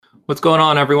What's going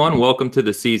on, everyone? Welcome to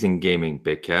the Season Gaming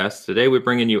Bigcast. Today we're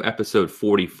bringing you episode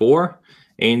 44.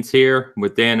 Ains here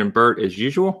with Dan and Bert as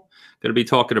usual. Going to be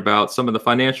talking about some of the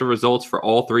financial results for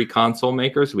all three console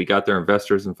makers. We got their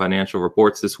investors and financial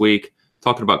reports this week.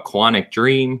 Talking about Quantic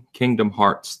Dream, Kingdom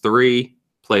Hearts 3,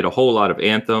 played a whole lot of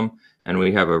Anthem, and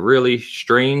we have a really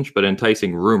strange but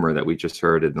enticing rumor that we just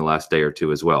heard in the last day or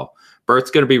two as well.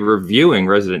 Bert's going to be reviewing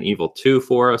Resident Evil 2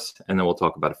 for us, and then we'll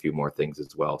talk about a few more things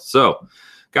as well. So,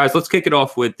 guys, let's kick it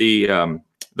off with the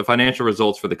financial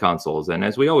results for the consoles. And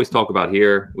as we always talk about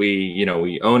here,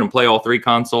 we own and play all three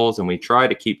consoles, and we try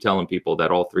to keep telling people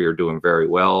that all three are doing very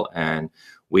well. And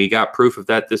we got proof of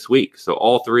that this week. So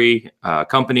all three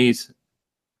companies,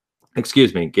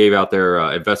 gave out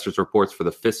their investors reports for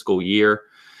the fiscal year.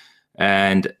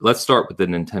 And let's start with the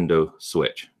Nintendo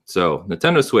Switch. So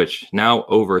Nintendo Switch, now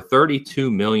over 32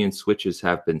 million Switches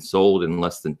have been sold in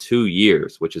less than 2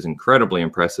 years, which is incredibly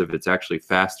impressive. It's actually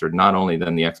faster not only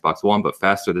than the Xbox One, but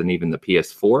faster than even the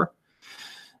PS4.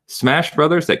 Smash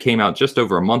Brothers, that came out just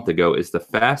over a month ago, is the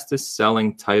fastest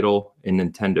selling title in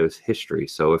Nintendo's history.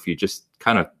 So if you just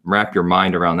kind of wrap your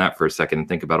mind around that for a second and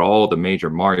think about all the major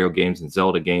Mario games and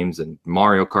Zelda games and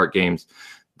Mario Kart games,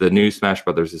 the new Smash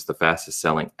Brothers is the fastest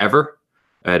selling ever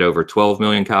at over 12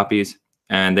 million copies.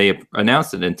 And they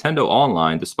announced that Nintendo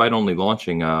Online, despite only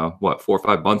launching, 4 or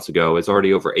 5 months ago, is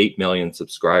already over 8 million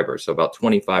subscribers. So about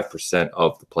 25%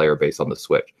 of the player base on the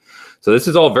Switch. So this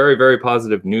is all very, very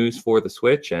positive news for the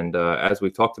Switch. And as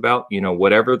we've talked about,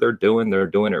 whatever they're doing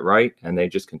it right. And they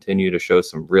just continue to show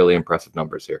some really impressive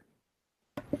numbers here.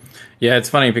 Yeah, it's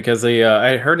funny because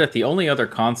I heard that the only other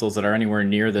consoles that are anywhere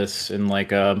near this in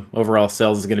overall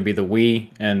sales is going to be the Wii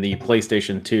and the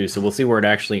PlayStation 2. So we'll see where it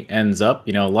actually ends up.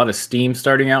 A lot of steam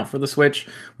starting out for the Switch.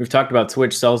 We've talked about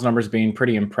Switch sales numbers being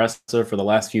pretty impressive for the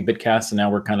last few bitcasts, and now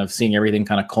we're kind of seeing everything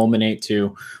kind of culminate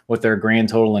to what their grand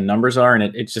total and numbers are.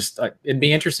 And it'd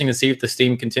be interesting to see if the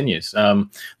steam continues.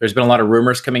 There's been a lot of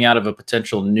rumors coming out of a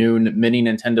potential new mini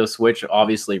Nintendo Switch.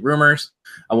 Obviously, rumors.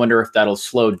 I wonder if that'll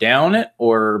slow down it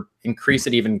or increase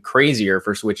it even crazier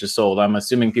for Switches sold. I'm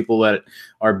assuming people that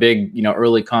are big,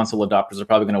 early console adopters are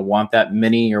probably going to want that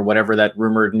mini or whatever that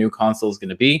rumored new console is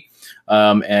going to be.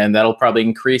 And that'll probably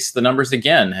increase the numbers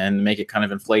again and make it kind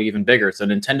of inflate even bigger. So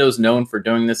Nintendo's known for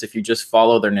doing this. If you just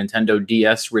follow their Nintendo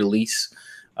DS release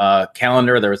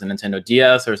calendar, there was a Nintendo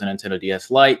DS, there was a Nintendo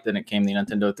DS Lite, then it came the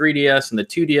Nintendo 3DS and the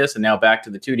 2DS, and now back to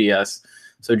the 2DS.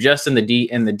 So just in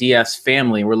the DS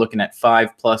family, we're looking at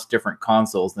 5+ different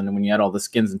consoles. And then when you add all the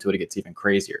skins into it, it gets even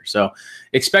crazier. So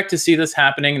expect to see this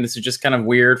happening. And this is just kind of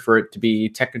weird for it to be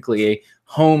technically a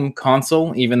home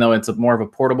console, even though it's more of a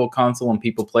portable console and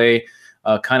people play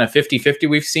kind of 50-50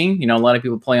 we've seen. A lot of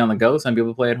people play on the go, some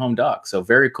people play at home dock. So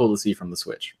very cool to see from the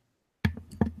Switch.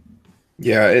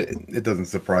 Yeah, it doesn't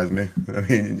surprise me. I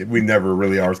mean, we never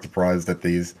really are surprised at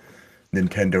these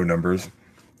Nintendo numbers.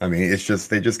 I mean, it's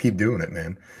just, they just keep doing it,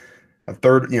 man. A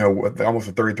third, almost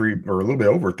a 33 or a little bit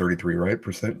over 33, right?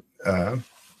 Percent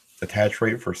attach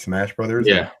rate for Smash Brothers.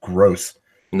 Yeah. Like, gross.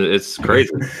 It's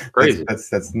crazy. Crazy.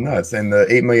 That's nuts. And the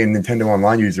 8 million Nintendo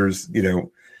Online users,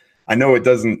 I know it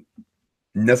doesn't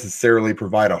necessarily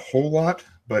provide a whole lot,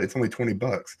 but it's only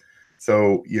 $20.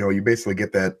 So, you basically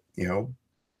get that,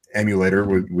 emulator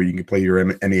where you can play your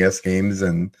NES games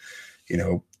and,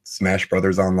 Smash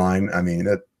Brothers Online. I mean,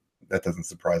 that doesn't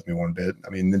surprise me one bit. I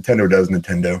mean, Nintendo does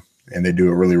Nintendo, and they do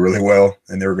it really, really well,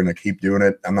 and they're going to keep doing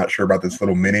it. I'm not sure about this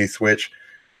little mini Switch.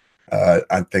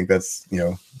 I think that's,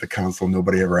 the console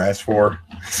nobody ever asked for.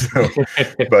 So,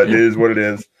 but it is what it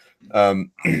is.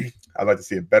 I'd like to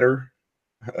see it better.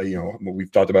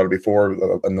 We've talked about it before,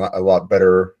 a lot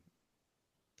better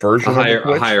version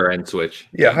a higher end Switch.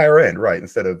 Yeah, higher end, right.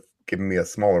 Instead of giving me a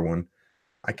smaller one,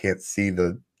 I can't see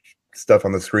the stuff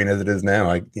on the screen as it is now.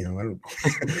 I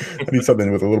need something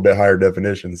with a little bit higher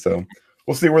definition. So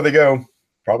we'll see where they go.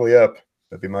 Probably up.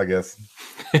 That'd be my guess.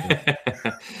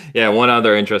 Yeah, one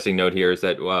other interesting note here is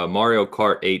that Mario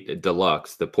Kart 8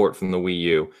 Deluxe, the port from the Wii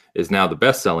U, is now the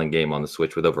best-selling game on the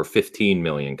Switch with over 15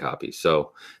 million copies.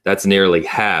 So that's nearly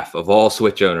half of all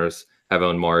Switch owners have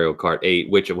owned Mario Kart 8,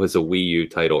 which was a Wii U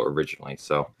title originally.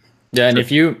 So yeah, and if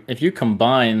you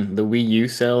combine the Wii U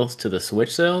sales to the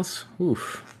Switch sales,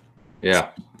 oof. Yeah,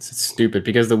 it's stupid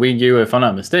because the Wii U, if I'm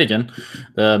not mistaken,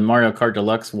 the Mario Kart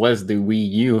Deluxe was the Wii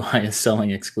U highest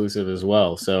selling exclusive as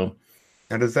well. So,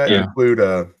 now does that include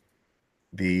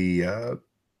the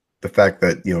fact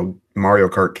that Mario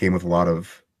Kart came with a lot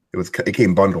of it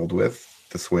came bundled with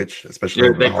the Switch, especially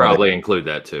they probably include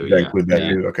that too. They include that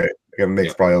too. Okay, it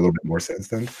makes probably a little bit more sense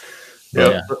then.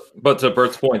 But to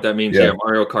Bert's point, that means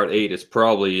Mario Kart 8 is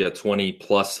probably a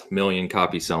 20+ million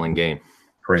copy selling game.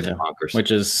 Crazy. Yeah, bonkers.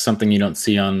 which is something you don't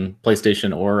see on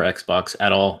PlayStation or Xbox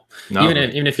at all. No.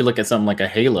 Even if you look at something like a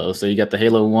Halo, so you got the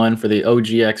Halo 1 for the OG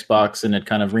Xbox, and it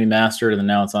kind of remastered, and then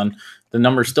now it's on. The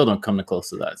numbers still don't come close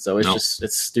to that, so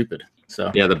it's stupid. So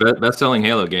yeah, the best-selling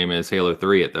Halo game is Halo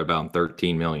 3 at about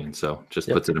 13 million. So just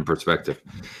puts it in perspective.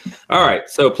 All right,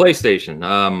 so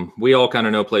PlayStation. We all kind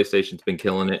of know PlayStation's been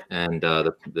killing it, and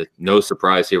the no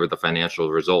surprise here with the financial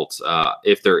results.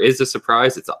 If there is a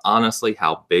surprise, it's honestly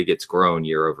how big it's grown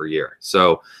year over year.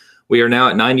 So we are now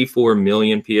at 94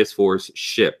 million PS4s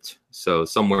shipped. So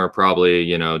somewhere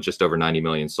probably, just over 90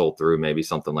 million sold through, maybe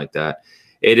something like that.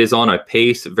 It is on a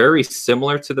pace very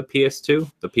similar to the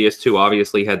PS2. The PS2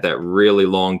 obviously had that really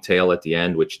long tail at the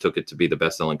end, which took it to be the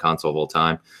best-selling console of all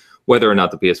time. Whether or not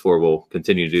the PS4 will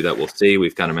continue to do that, we'll see.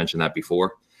 We've kind of mentioned that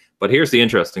before. But here's the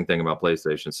interesting thing about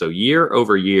PlayStation. So year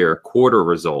over year, quarter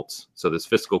results, so this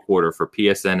fiscal quarter for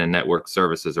PSN and network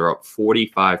services are up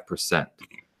 45%.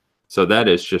 So that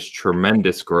is just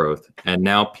tremendous growth. And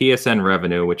now PSN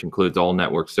revenue, which includes all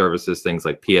network services, things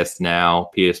like PS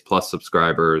Now, PS Plus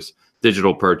subscribers,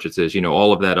 digital purchases,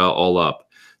 all of that all up,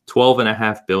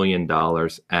 $12.5 billion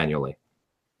annually,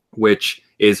 which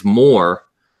is more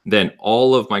than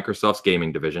all of Microsoft's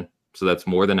gaming division. So that's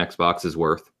more than Xbox is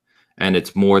worth, and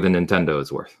it's more than Nintendo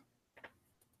is worth.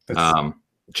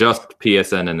 Just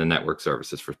PSN and the network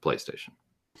services for PlayStation.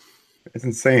 It's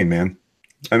insane, man.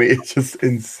 I mean, it's just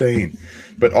insane,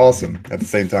 but awesome at the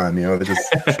same time. They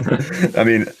just, I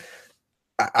mean,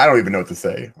 I don't even know what to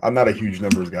say. I'm not a huge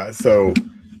numbers guy, so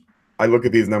I look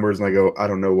at these numbers and I go, I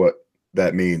don't know what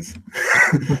that means.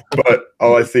 But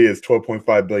all I see is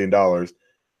 $12.5 billion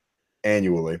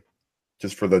annually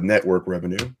just for the network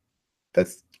revenue.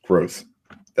 That's gross.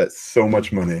 That's so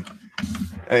much money.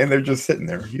 And they're just sitting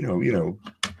there,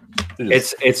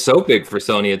 It's so big for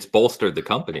Sony. It's bolstered the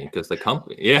company because the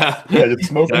company, just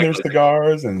smoking their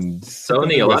cigars and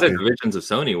Sony. A lot of divisions of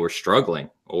Sony were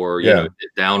struggling or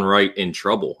downright in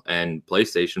trouble, and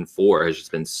PlayStation 4 has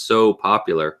just been so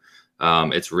popular.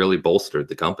 It's really bolstered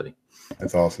the company.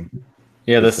 That's awesome.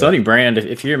 Yeah, the Sony brand,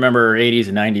 if you remember 80s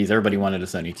and 90s, everybody wanted a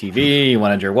Sony TV, you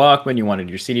wanted your Walkman, you wanted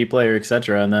your CD player,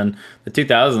 etc. And then the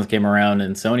 2000s came around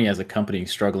and Sony as a company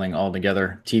struggling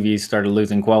altogether. TVs started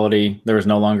losing quality. There was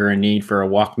no longer a need for a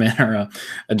Walkman or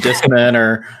a Discman,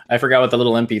 or I forgot what the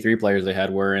little MP3 players they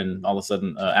had were, and all of a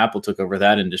sudden Apple took over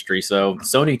that industry. So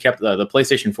Sony kept the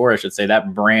PlayStation 4, I should say,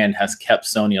 that brand has kept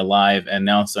Sony alive, and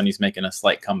now Sony's making a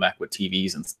slight comeback with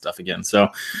TVs and stuff again. So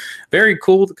very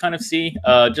cool to kind of see.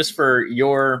 Just for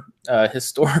your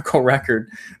historical record,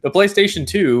 the PlayStation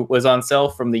 2 was on sale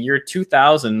from the year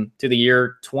 2000 to the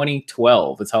year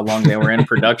 2012. That's how long they were in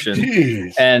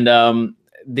production. And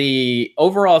the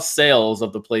overall sales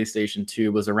of the PlayStation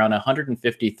 2 was around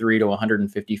 153 to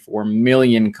 154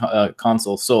 million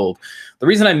consoles sold. The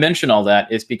reason I mention all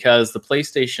that is because the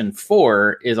PlayStation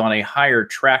 4 is on a higher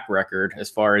track record as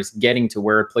far as getting to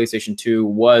where PlayStation 2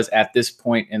 was at this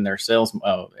point in their sales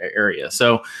area.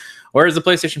 So where is the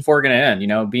PlayStation 4 going to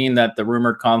end? Being that the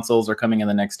rumored consoles are coming in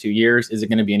the next 2 years, is it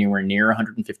going to be anywhere near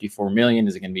 154 million?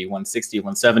 Is it going to be 160,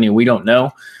 170? We don't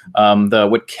know.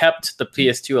 What kept the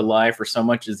PS2 alive for so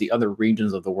much is the other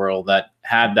regions of the world that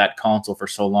had that console for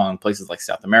so long. Places like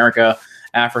South America,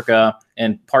 Africa,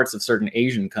 and parts of certain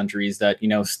Asian countries that,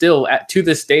 still to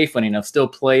this day, funny enough, still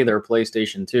play their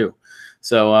PlayStation 2.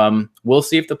 So we'll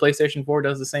see if the PlayStation 4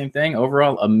 does the same thing.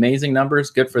 Overall, amazing numbers.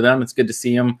 Good for them. It's good to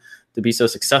see them to be so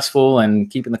successful and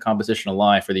keeping the competition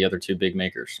alive for the other two big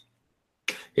makers.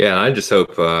 Yeah, I just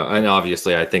hope, and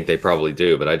obviously I think they probably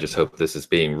do, but I just hope this is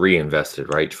being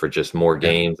reinvested, right, for just more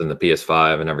games and the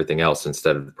PS5 and everything else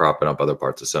instead of propping up other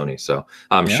parts of Sony. So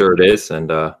I'm sure it is, and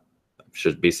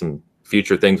should be some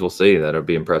future things we'll see that'll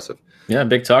be impressive. Yeah,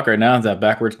 big talk right now is that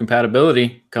backwards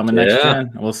compatibility coming next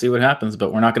gen. We'll see what happens,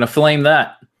 but we're not going to flame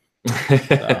that.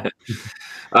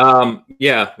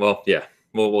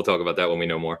 We'll talk about that when we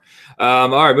know more. All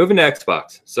right, moving to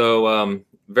Xbox. So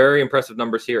very impressive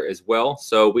numbers here as well.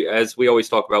 So as we always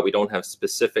talk about, we don't have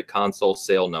specific console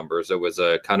sale numbers. There was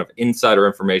a kind of insider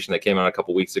information that came out a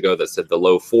couple weeks ago that said the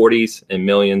low 40s in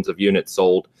millions of units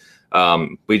sold.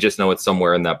 We just know it's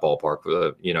somewhere in that ballpark,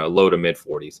 low to mid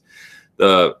 40s.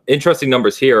 The interesting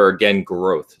numbers here are, again,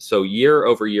 growth. So year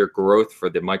over year growth for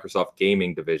the Microsoft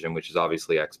gaming division, which is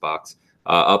obviously Xbox,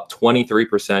 up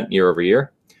 23% year over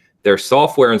year. Their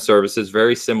software and services,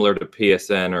 very similar to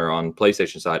PSN or on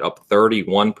PlayStation side, up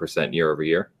 31% year over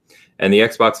year. And the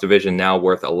Xbox division now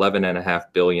worth $11.5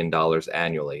 billion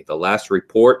annually. The last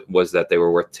report was that they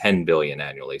were worth $10 billion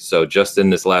annually. So just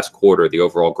in this last quarter, the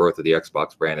overall growth of the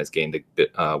Xbox brand has gained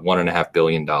 $1.5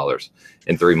 billion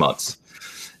in 3 months.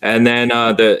 And then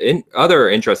the other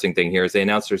interesting thing here is they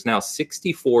announced there's now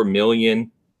 64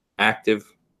 million active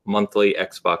monthly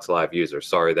Xbox Live users.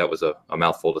 Sorry, that was a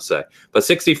mouthful to say. But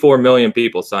 64 million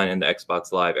people sign into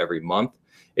Xbox Live every month.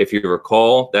 If you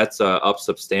recall, that's up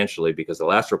substantially because the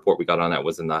last report we got on that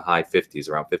was in the high 50s,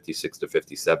 around 56 to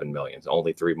 57 million,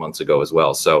 only 3 months ago as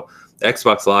well. So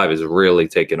Xbox Live is really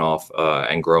taking off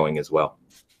and growing as well.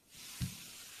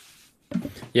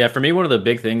 Yeah, for me, one of the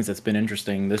big things that's been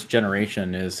interesting this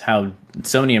generation is how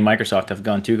Sony and Microsoft have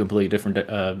gone two completely different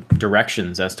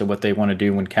directions as to what they want to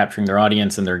do when capturing their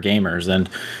audience and their gamers. And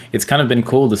it's kind of been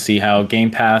cool to see how Game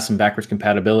Pass and backwards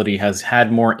compatibility has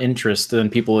had more interest than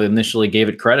people initially gave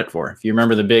it credit for. If you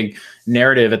remember, the big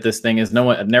narrative at this thing is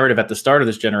narrative at the start of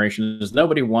this generation is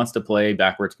nobody wants to play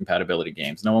backwards compatibility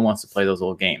games. No one wants to play those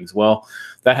old games. Well,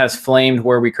 that has flamed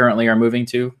where we currently are moving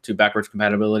to backwards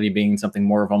compatibility being something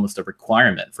more of almost a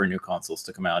requirement for new consoles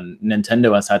to come out. And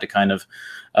Nintendo has had to kind of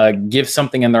give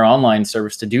something in their online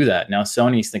service to do that. Now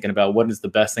Sony's thinking about what is the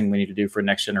best thing we need to do for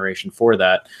next generation for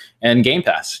that. And Game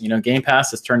Pass, Game Pass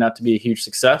has turned out to be a huge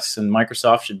success, and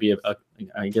Microsoft should be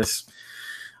I guess,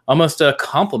 almost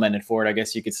complimented for it, I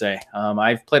guess you could say.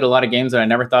 I've played a lot of games that I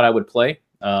never thought I would play.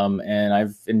 And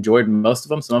I've enjoyed most of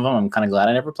them. Some of them I'm kind of glad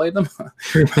I never played them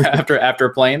after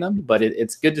playing them. But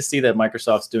it's good to see that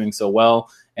Microsoft's doing so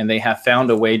well, and they have found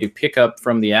a way to pick up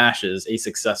from the ashes a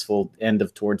successful end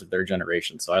towards their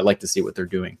generation. So I like to see what they're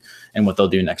doing and what they'll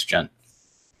do next gen.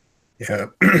 Yeah,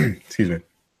 excuse me.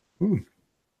 Ooh.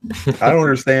 I don't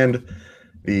understand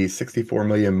the 64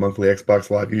 million monthly Xbox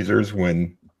Live users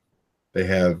when they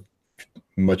have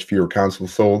much fewer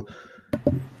consoles sold.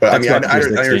 But I mean, I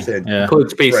understand. Yeah.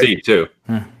 Includes PC right. too.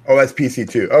 Oh, that's PC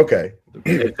too. Okay.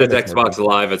 It's Xbox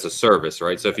Live as a service,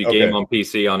 right? So if you game on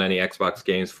PC on any Xbox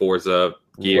games, Forza,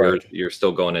 Gears, right. You're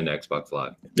still going into Xbox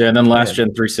Live. Yeah, and then last gen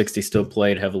 360 still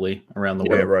played heavily around the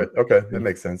world. Yeah, right. Okay, that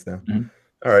makes sense now. Mm-hmm.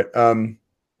 All right.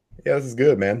 Yeah, this is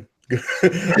good, man. Like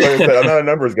I said, I'm not a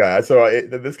numbers guy, so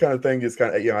this kind of thing just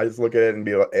kind of, I just look at it and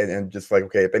be like, and just like,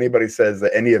 okay, if anybody says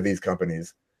that any of these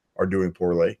companies are doing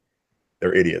poorly,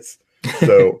 they're idiots.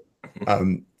 So,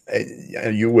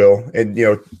 you will, and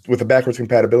with the backwards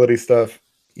compatibility stuff,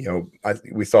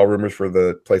 we saw rumors for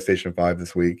the PlayStation 5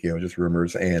 this week. Just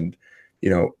rumors, and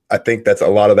I think a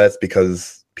lot of that's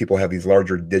because people have these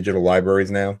larger digital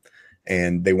libraries now,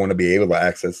 and they want to be able to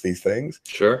access these things.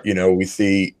 Sure. We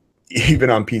see even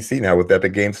on PC now with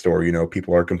Epic Game Store,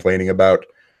 people are complaining about,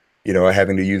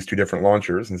 having to use two different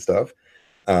launchers and stuff,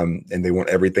 and they want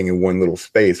everything in one little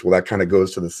space. Well, that kind of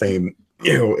goes to the same.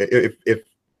 If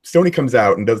Sony comes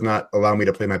out and does not allow me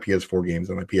to play my PS4 games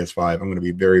on my PS5, I'm going to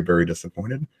be very, very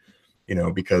disappointed,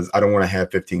 because I don't want to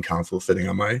have 15 consoles sitting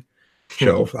on my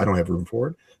shelf. I don't have room for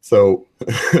it. So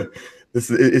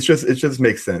it just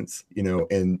makes sense,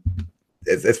 and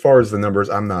as far as the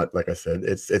numbers, I'm not, like I said,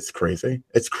 it's crazy.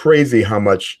 It's crazy how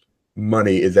much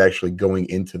money is actually going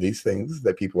into these things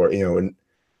that people are, and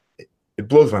it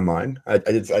blows my mind. I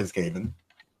just can't even.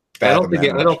 I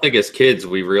don't think as kids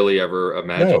we really ever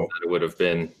imagined that it would have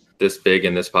been this big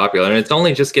and this popular, and it's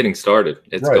only just getting started.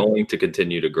 It's going to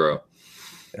continue to grow.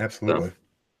 Absolutely.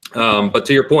 But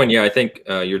to your point, yeah, I think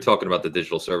you're talking about the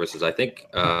digital services. I think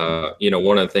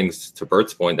one of the things, to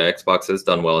Bert's point, that Xbox has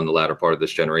done well in the latter part of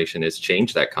this generation is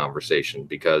change that conversation,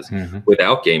 because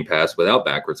without Game Pass, without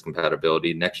backwards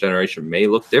compatibility, next generation may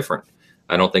look different.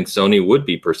 I don't think Sony would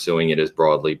be pursuing it as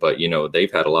broadly, but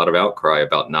they've had a lot of outcry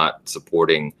about not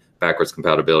supporting backwards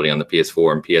compatibility on the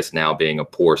PS4, and PS Now being a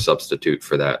poor substitute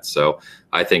for that. So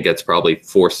I think it's probably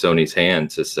forced Sony's hand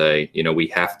to say, we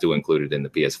have to include it in the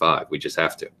PS5. We just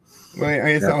have to. Well,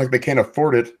 it's not like they can't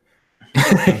afford it.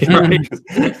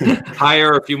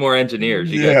 Hire a few more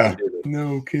engineers.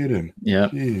 No kidding. Yeah.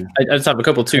 I just have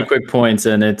two quick points,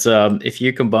 and it's if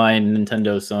you combine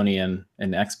Nintendo, Sony,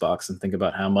 and Xbox and think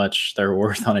about how much they're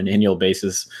worth on an annual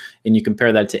basis, and you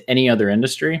compare that to any other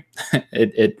industry,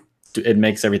 it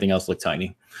makes everything else look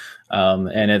tiny.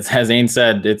 And it's, as Ain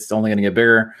said, it's only going to get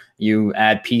bigger. You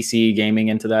add PC gaming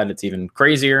into that, it's even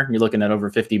crazier. You're looking at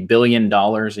over $50 billion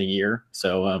a year.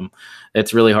 So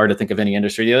it's really hard to think of any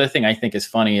industry. The other thing I think is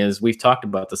funny is we've talked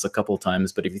about this a couple of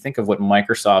times, but if you think of what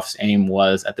Microsoft's aim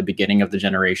was at the beginning of the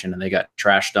generation and they got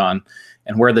trashed on,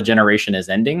 and where the generation is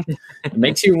ending, it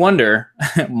makes you wonder,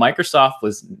 Microsoft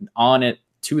was on it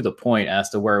to the point as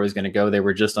to where it was going to go. They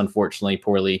were just unfortunately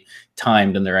poorly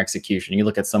timed in their execution. You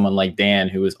look at someone like Dan,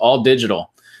 who is all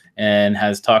digital and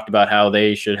has talked about how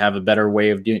they should have a better way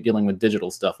of dealing with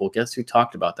digital stuff. Well, guess who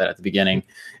talked about that at the beginning?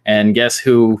 And guess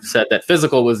who said that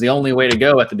physical was the only way to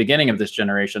go at the beginning of this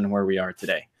generation, where we are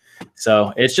today?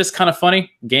 So it's just kind of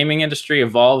funny. Gaming industry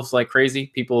evolves like crazy.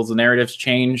 People's narratives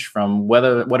change from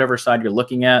whatever side you're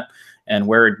looking at, and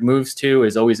where it moves to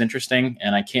is always interesting.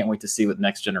 And I can't wait to see what the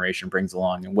next generation brings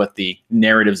along and what the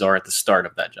narratives are at the start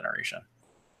of that generation.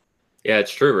 Yeah,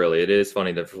 it's true, really. It is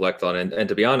funny to reflect on. And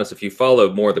to be honest, if you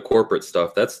follow more of the corporate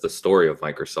stuff, that's the story of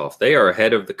Microsoft. They are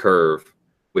ahead of the curve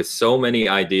with so many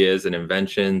ideas and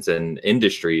inventions and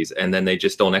industries, and then they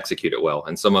just don't execute it well.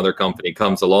 And some other company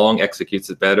comes along, executes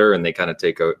it better, and they kind of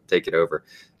take it over.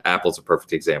 Apple's a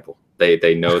perfect example.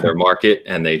 They know their market,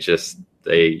 and they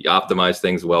optimize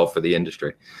things well for the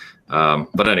industry.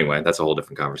 But anyway, that's a whole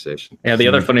different conversation. Yeah, the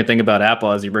other funny thing about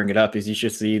Apple, as you bring it up, is you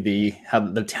should see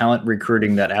the talent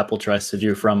recruiting that Apple tries to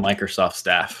do from Microsoft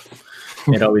staff.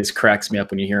 It always cracks me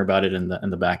up when you hear about it in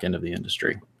the back end of the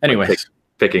industry. Anyway,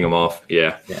 picking them off.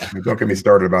 Yeah. Don't get me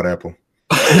started about Apple.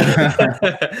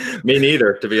 Me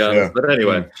neither, to be honest. Yeah. But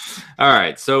anyway, all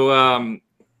right. So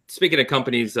speaking of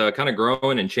companies kind of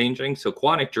growing and changing, so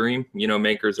Quantic Dream,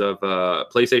 makers of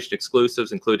PlayStation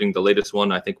exclusives, including the latest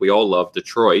one I think we all love,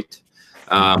 Detroit.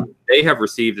 They have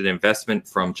received an investment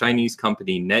from Chinese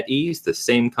company NetEase, the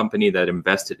same company that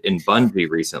invested in Bungie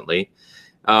recently,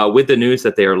 with the news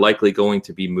that they are likely going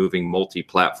to be moving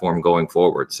multi-platform going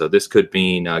forward. So this could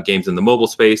mean games in the mobile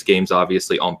space, games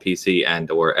obviously on PC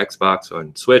and or Xbox or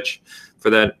Switch for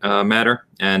that matter.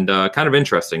 And kind of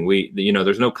interesting.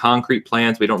 There's no concrete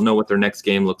plans. We don't know what their next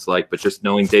game looks like, but just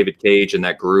knowing David Cage and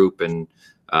that group, and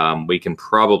we can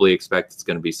probably expect it's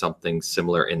going to be something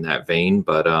similar in that vein.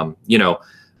 But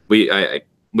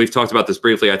we've talked about this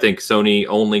briefly. I think Sony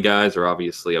only guys are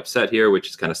obviously upset here, which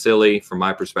is kind of silly. From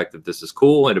my perspective, this is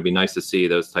cool. It'd be nice to see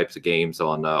those types of games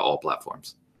on all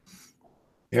platforms.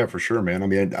 Yeah, for sure, man. I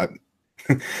mean, I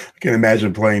can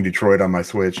imagine playing Detroit on my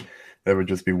Switch. That would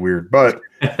just be weird. But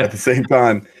at the same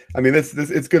time, I mean,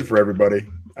 it's good for everybody.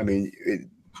 I mean,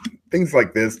 things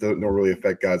like this don't really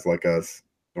affect guys like us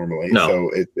normally. No.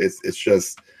 So it's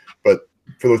just, but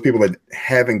for those people that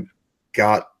haven't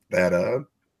got that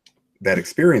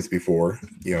experience before,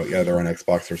 either on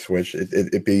Xbox or Switch,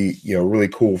 it'd be, really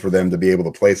cool for them to be able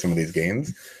to play some of these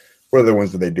games. What other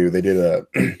ones did they do? They did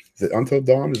is it Until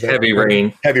Dawn? Is that Heavy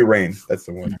Rain? Heavy Rain, that's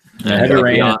the one. Yeah, Heavy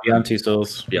Rain and Beyond Two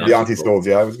Souls. Beyond Two Souls,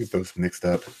 yeah, I always get those mixed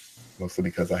up, mostly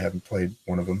because I haven't played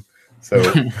one of them. So,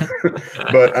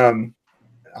 but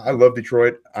I love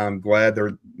Detroit. I'm glad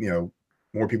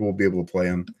more people will be able to play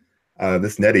them.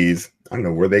 This NetEase, I don't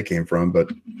know where they came from,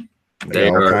 but they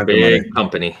are a big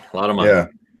company, a lot of money.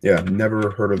 Yeah,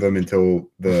 never heard of them until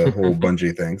the whole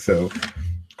Bungie thing. So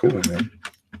cool, man.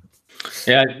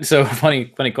 Yeah, so funny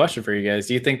question for you guys.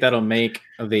 Do you think that'll make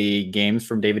the games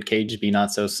from David Cage be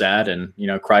not so sad and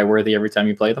cry worthy every time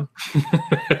you play them?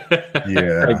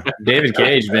 Yeah, David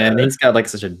Cage, man, he's got like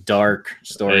such a dark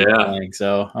story. Yeah.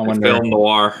 So I wonder. Film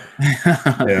noir.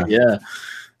 Yeah.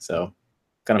 So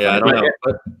kind of. Yeah, funny. I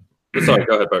don't know. Sorry,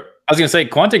 go ahead, Bert. I was going to say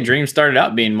Quantic Dream started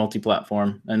out being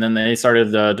multi-platform, and then they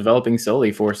started developing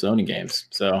solely for Sony games.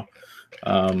 So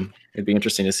it'd be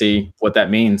interesting to see what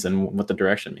that means and what the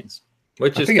direction means.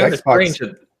 Which is kind of strange.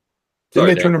 Didn't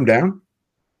they turn them down?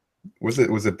 Was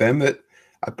it them that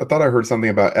I thought I heard something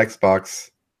about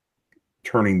Xbox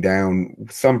turning down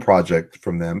some project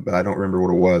from them, but I don't remember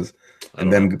what it was.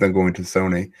 And then going to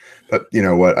Sony. But you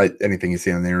know what? Anything you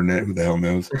see on the internet, who the hell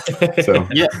knows? So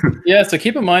yeah. So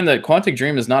keep in mind that Quantic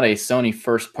Dream is not a Sony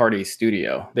first-party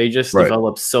studio. They just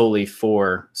develop solely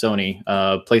for Sony,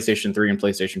 PlayStation 3 and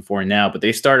PlayStation 4 now. But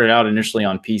they started out initially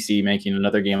on PC making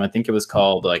another game. I think it was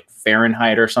called like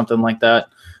Fahrenheit or something like that.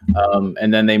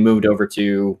 And then they moved over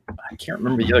to, I can't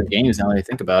remember the other games now that I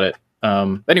think about it.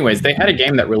 Anyways, they had a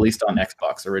game that released on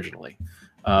Xbox originally.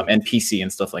 And PC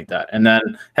and stuff like that. And then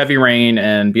Heavy Rain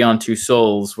and Beyond Two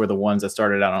Souls were the ones that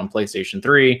started out on PlayStation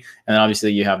 3. And then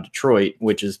obviously you have Detroit,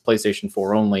 which is PlayStation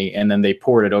 4 only. And then they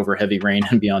ported over Heavy Rain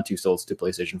and Beyond Two Souls to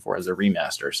PlayStation 4 as a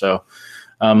remaster. So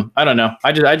I don't know.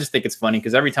 I just think it's funny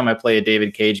because every time I play a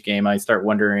David Cage game, I start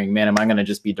wondering, man, am I going to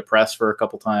just be depressed for a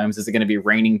couple times? Is it going to be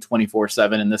raining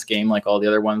 24/7 in this game like all the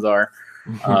other ones are?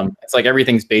 It's like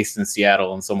everything's based in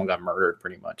Seattle and someone got murdered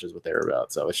pretty much is what they're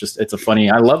about. So it's a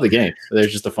funny, I love the game.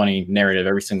 There's just a funny narrative.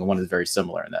 Every single one is very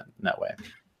similar in that way.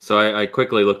 So I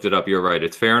quickly looked it up. You're right.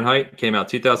 It's Fahrenheit. Came out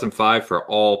 2005 for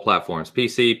all platforms,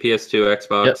 PC, PS2,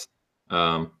 Xbox,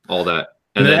 all that.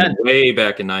 And then way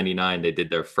back in 99, they did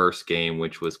their first game,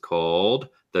 which was called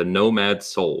The Nomad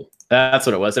Soul. That's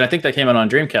what it was. And I think that came out on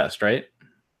Dreamcast, right?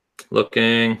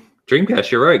 Looking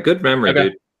Dreamcast. You're right. Good memory,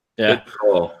 dude. Yeah. Good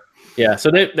call. Yeah,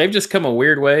 so they've just come a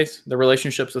weird way. The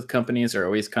relationships with companies are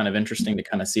always kind of interesting to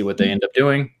kind of see what they end up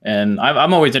doing. And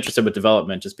I'm always interested with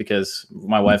development just because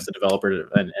my wife's a developer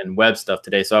and web stuff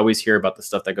today. So I always hear about the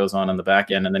stuff that goes on the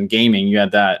back end. And then gaming, you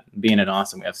had that being an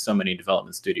awesome. We have so many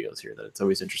development studios here that it's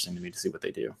always interesting to me to see what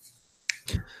they do.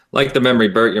 Like the memory,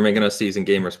 Bert, you're making us seasoned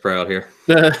gamers proud here.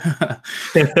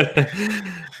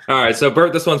 All right, so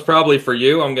Bert, this one's probably for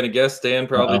you. I'm going to guess Dan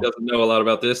probably doesn't know a lot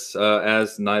about this,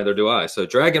 as neither do I. So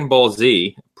Dragon Ball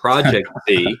Z, Project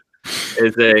Z,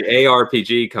 is a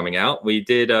ARPG coming out. We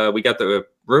got the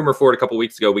rumor for it a couple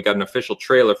weeks ago. We got an official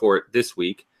trailer for it this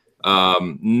week.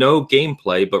 No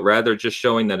gameplay, but rather just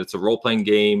showing that it's a role-playing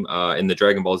game in the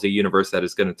Dragon Ball Z universe that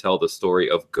is going to tell the story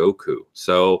of Goku.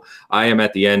 So I am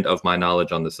at the end of my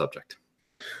knowledge on the subject.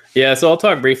 Yeah, so I'll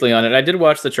talk briefly on it. I did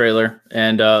watch the trailer,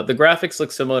 and the graphics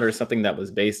look similar to something that was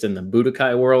based in the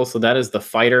Budokai world. So that is the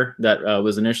fighter that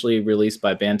was initially released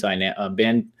by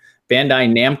Bandai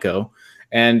Namco.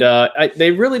 And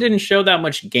they really didn't show that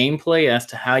much gameplay as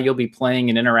to how you'll be playing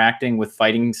and interacting with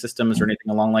fighting systems or anything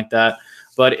along like that.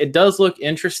 But it does look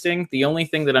interesting. The only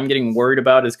thing that I'm getting worried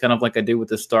about is kind of like I did with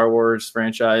the Star Wars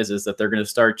franchise, is that they're going to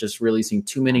start just releasing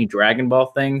too many Dragon Ball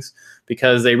things,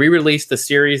 because they re-released the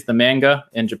series, the manga,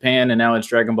 in Japan, and now it's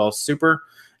Dragon Ball Super.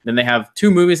 Then they have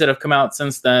 2 movies that have come out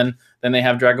since then. Then they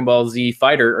have Dragon Ball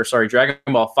FighterZ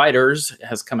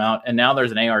has come out, and now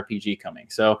there's an ARPG coming.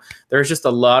 So there's just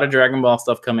a lot of Dragon Ball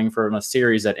stuff coming from a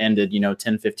series that ended,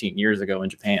 10, 15 years ago in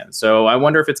Japan. So I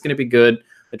wonder if it's going to be good.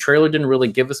 The trailer didn't really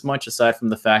give us much aside from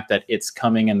the fact that it's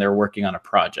coming and they're working on a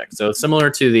project. So similar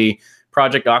to the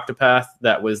Project Octopath,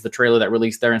 that was the trailer that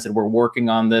released there and said, we're working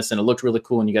on this, and it looked really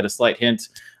cool, and you got a slight hint.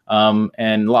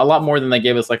 And a lot more than they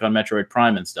gave us like on Metroid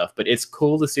Prime and stuff. But it's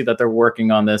cool to see that they're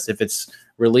working on this. If it's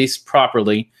released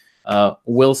properly,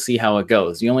 we'll see how it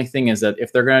goes. The only thing is that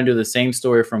if they're going to do the same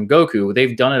story from Goku,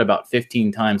 they've done it about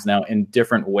 15 times now in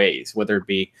different ways, whether it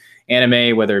be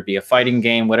anime, whether it be a fighting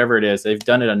game, whatever it is, they've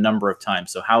done it a number of times.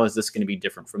 So how is this going to be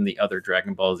different from the other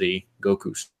Dragon Ball Z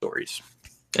Goku stories?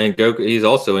 And Goku, he's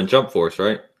also in Jump Force,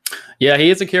 right? Yeah, he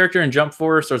is a character in Jump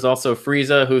Force. There's also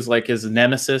Frieza, who's like his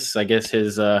nemesis, I guess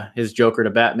his Joker to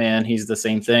Batman. He's the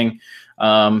same thing.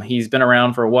 He's been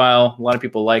around for a while. A lot of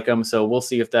people like him, so we'll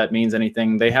see if that means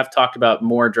anything. They have talked about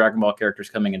more Dragon Ball characters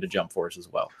coming into Jump Force as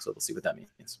well, so we'll see what that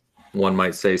means. One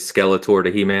might say Skeletor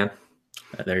to He-Man.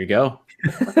 There you go.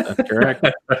 That's correct.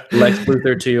 Lex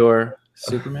Luthor to your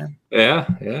Superman. Yeah,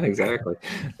 exactly.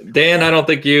 Dan, I don't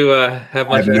think you have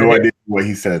much. I have no idea what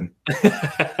he said. All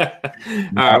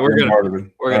right, we're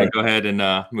gonna go ahead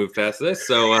and move past this.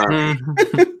 So,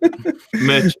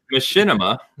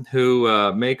 Machinima,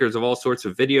 who makers of all sorts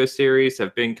of video series,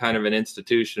 have been kind of an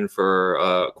institution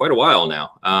for quite a while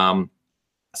now.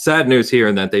 Sad news here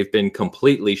in that they've been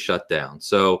completely shut down.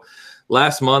 So,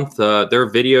 last month, their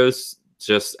videos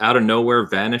just out of nowhere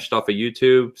vanished off of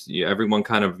YouTube. Everyone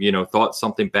kind of, thought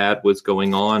something bad was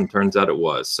going on. Turns out it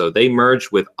was. So they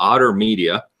merged with Otter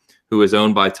Media, who is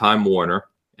owned by Time Warner,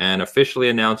 and officially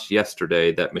announced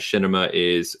yesterday that Machinima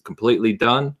is completely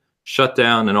done, shut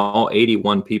down, and all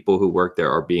 81 people who work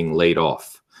there are being laid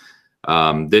off.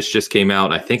 This just came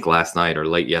out, I think, last night or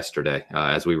late yesterday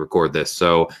as we record this.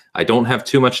 So I don't have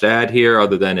too much to add here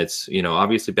other than it's,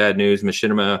 obviously bad news.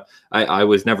 Machinima, I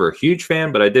was never a huge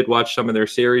fan, but I did watch some of their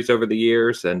series over the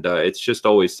years. And it's just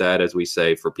always sad, as we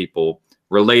say, for people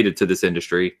related to this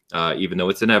industry, even though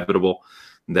it's inevitable,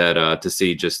 that to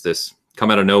see just this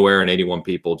come out of nowhere and 81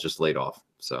 people just laid off.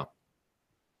 So.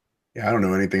 Yeah, I don't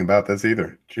know anything about this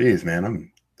either. Jeez, man,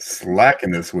 I'm slacking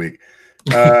this week.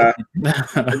 Is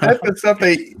that the stuff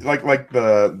they like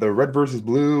the red versus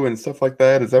blue and stuff like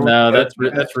that? Is that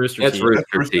that's Rooster Teeth.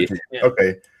 Rooster Teeth. Yeah.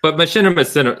 Okay, but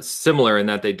Machinima is similar in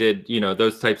that they did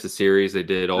those types of series. They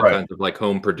did all kinds of like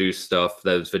home produced stuff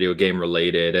that was video game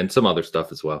related and some other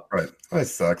stuff as well. Right, that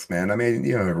sucks, man. I mean,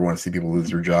 you don't ever want to see people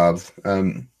lose their jobs.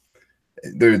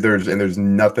 There's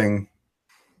nothing.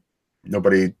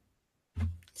 Nobody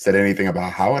said anything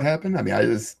about how it happened. I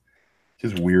mean,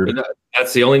 just weird.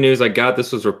 That's the only news I got.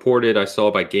 This was reported, I saw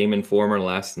by Game Informer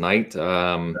last night,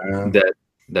 that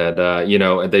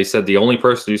they said the only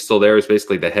person who's still there is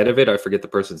basically the head of it. I forget the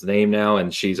person's name now,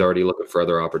 and she's already looking for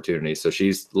other opportunities. So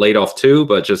she's laid off too,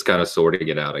 but just kind of sorting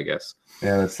it out, I guess.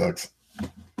 Yeah, that sucks.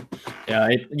 Yeah,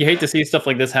 you hate to see stuff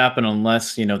like this happen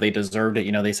unless, they deserved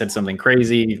it. They said something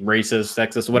crazy, racist,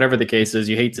 sexist, whatever the case is.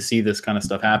 You hate to see this kind of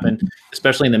stuff happen,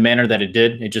 especially in the manner that it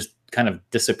did. It just kind of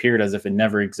disappeared as if it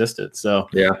never existed. So,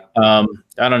 yeah, I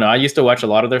don't know. I used to watch a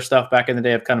lot of their stuff back in the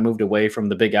day. I've kind of moved away from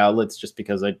the big outlets just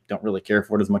because I don't really care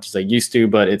for it as much as I used to.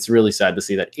 But it's really sad to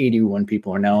see that 81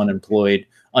 people are now unemployed.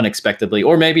 unexpectedly,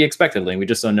 or maybe expectedly. We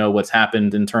just don't know what's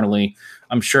happened internally.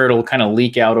 I'm sure it'll kind of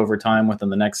leak out over time within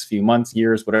the next few months,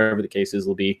 years, whatever the case is.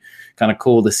 It'll be kind of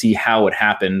cool to see how it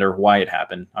happened or why it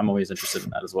happened. I'm always interested in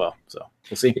that as well. So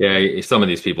we'll see. Yeah, some of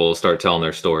these people will start telling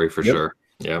their story for sure.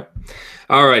 Yeah.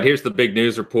 All right, here's the big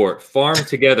news report. Farm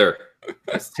Together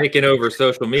has taken over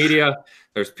social media.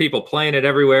 There's people playing it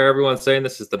everywhere. Everyone's saying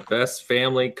this is the best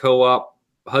family co-op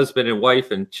husband and wife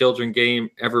and children game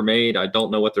ever made. I don't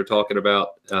know what they're talking about.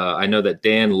 I know that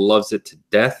Dan loves it to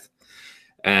death.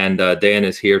 And Dan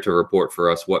is here to report for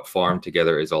us what Farm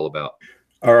Together is all about.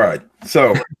 All right.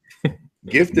 So,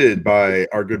 gifted by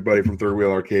our good buddy from Third Wheel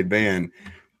Arcade Van.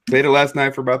 Played it last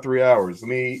night for about 3 hours. Let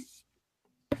me...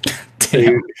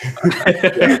 3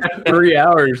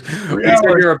 hours. You said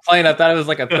you were playing. I thought it was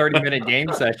like a 30-minute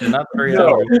game session, not 3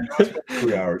 hours.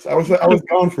 3 hours. I was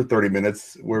gone for 30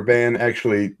 minutes, where Van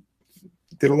actually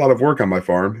did a lot of work on my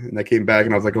farm, and I came back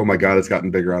and I was like, "Oh my god, it's gotten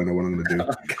bigger. I don't know what I'm going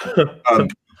to do."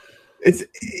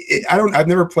 I've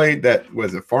never played that.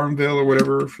 Was it Farmville or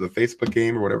whatever for the Facebook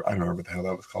game or whatever? I don't remember what the hell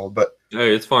that was called, but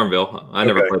hey, it's Farmville. I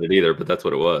never played it either, but that's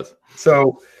what it was.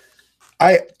 So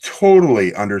I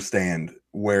totally understand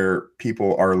where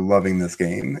people are loving this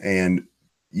game and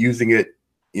using it,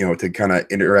 to kind of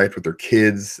interact with their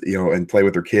kids, and play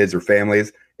with their kids or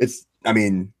families. It's,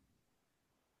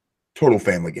 total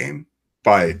family game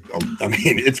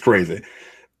it's crazy,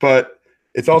 but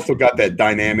it's also got that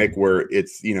dynamic where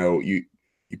it's, you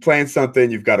plan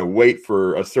something, you've got to wait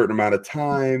for a certain amount of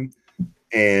time.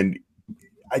 And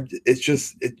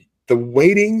the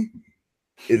waiting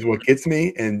is what gets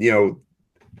me. And,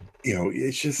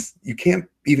 it's just, you can't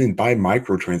even buy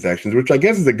microtransactions, which I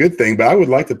guess is a good thing, but I would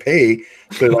like to pay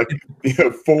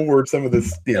to forward some of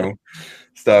this,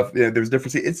 stuff. There's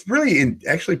different. It's really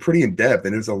actually pretty in depth,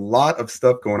 and there's a lot of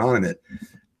stuff going on in it.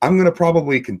 I'm going to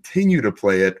probably continue to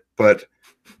play it, but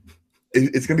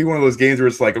it's going to be one of those games where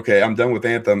it's like, okay, I'm done with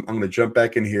Anthem. I'm going to jump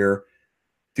back in here,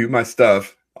 do my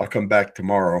stuff. I'll come back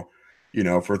tomorrow,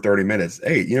 for 30 minutes.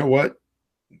 Hey, you know what?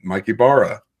 Mike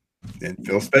Ibarra and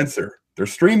Phil Spencer, they're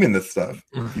streaming this stuff.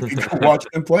 You can go watch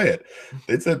them play it.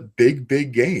 It's a big,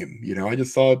 big game. I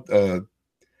just saw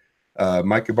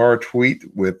Mike Ibarra tweet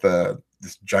with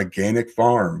this gigantic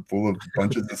farm full of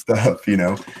bunches of stuff,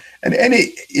 and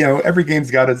every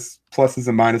game's got its pluses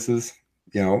and minuses.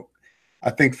 I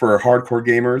think for hardcore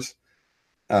gamers,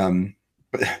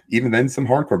 but even then, some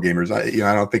hardcore gamers,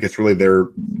 I don't think it's really their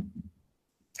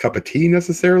cup of tea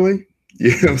necessarily.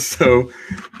 So,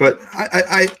 but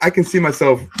I can see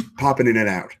myself popping in and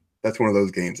out. That's one of those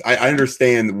games. I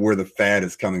understand where the fad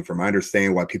is coming from. I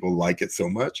understand why people like it so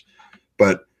much,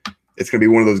 but it's going to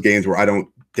be one of those games where I don't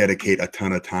dedicate a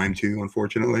ton of time to,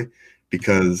 unfortunately,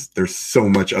 because there's so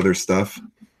much other stuff.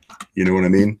 You know what I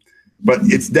mean? But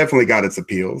it's definitely got its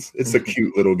appeals. It's a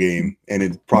cute little game, and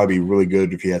it'd probably be really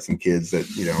good if you had some kids that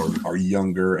are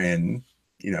younger and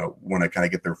want to kind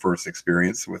of get their first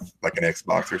experience with like an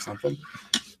Xbox or something.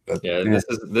 But, yeah,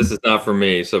 this is not for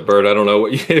me. So, Bert, I don't know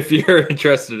if you're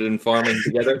interested in farming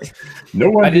together.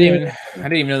 No, I didn't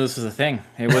even know this was a thing.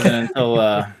 It wasn't until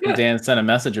Dan sent a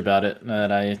message about it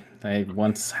that I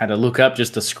once had to look up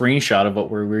just a screenshot of what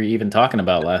we were even talking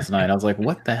about last night. I was like,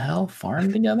 "What the hell,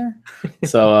 farm together?"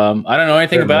 So I don't know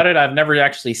anything about it. I've never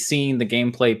actually seen the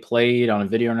gameplay played on a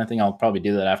video or anything. I'll probably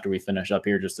do that after we finish up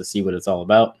here just to see what it's all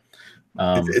about.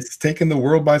 It's taking the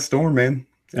world by storm, man.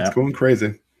 It's going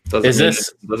crazy. So is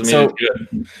this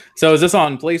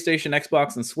on PlayStation,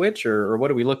 Xbox, and Switch, or what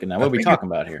are we looking at? What are we talking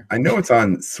about here? I know it's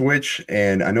on Switch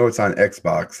and I know it's on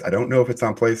Xbox. I don't know if it's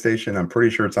on PlayStation. I'm pretty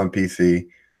sure it's on PC.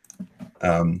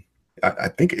 I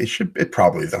think it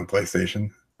probably is on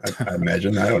PlayStation. I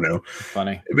imagine. I don't know.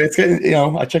 Funny. But it's getting,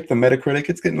 I checked the Metacritic.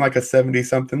 It's getting like a 70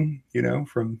 something,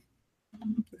 from.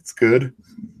 It's good.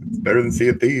 It's better than Sea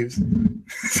of Thieves.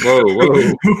 Whoa.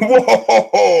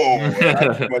 Whoa.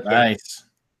 Nice.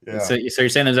 Yeah. So you're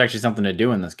saying there's actually something to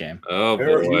do in this game? Oh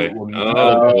boy!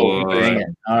 Oh boy! Dang it!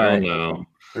 All right. No.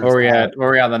 Where we at?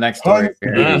 Where we at on the next story?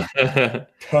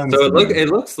 Tons So it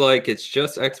looks like it's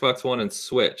just Xbox One and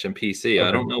Switch and PC. Okay.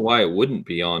 I don't know why it wouldn't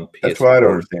be on PS4. That's what I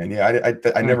don't understand. Yeah,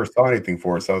 I never saw anything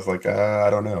for it, so I was like, I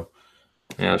don't know.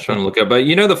 Yeah, I was trying to look up. But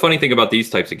the funny thing about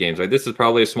these types of games, right? This is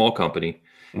probably a small company,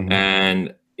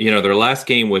 and their last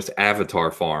game was Avatar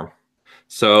Farm.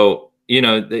 So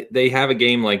they have a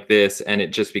game like this, and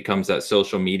it just becomes that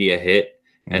social media hit.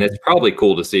 And it's probably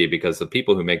cool to see because the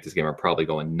people who make this game are probably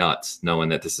going nuts, knowing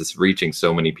that this is reaching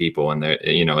so many people, and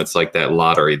it's like that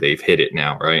lottery. They've hit it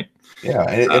now, right? Yeah,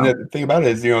 and the thing about it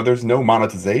is, there's no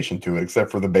monetization to it except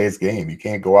for the base game. You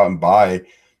can't go out and buy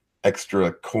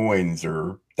extra coins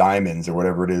or diamonds or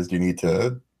whatever it is you need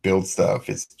to build stuff.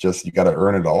 It's just you got to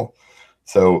earn it all.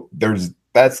 So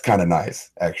that's kind of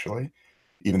nice, actually.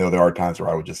 Even though there are times where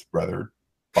I would just rather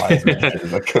buy as much shit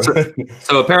as I could.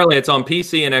 So apparently it's on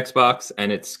PC and Xbox,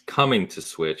 and it's coming to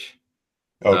Switch.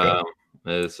 Okay.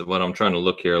 Is what I'm trying to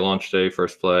look here. Launch day,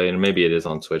 first play, and maybe it is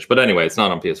on Switch. But anyway, it's not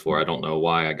on PS4. I don't know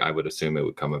why. I would assume it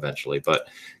would come eventually. But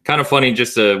kind of funny,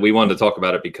 just we wanted to talk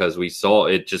about it because we saw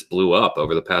it just blew up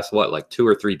over the past, like 2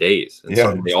 or 3 days. And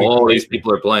suddenly all these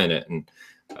people are playing it, and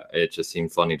it just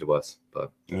seemed funny to us.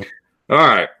 But all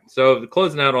right. So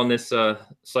closing out on this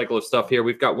cycle of stuff here,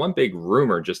 we've got one big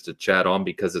rumor just to chat on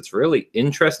because it's really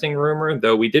interesting rumor,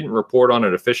 though we didn't report on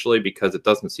it officially because it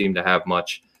doesn't seem to have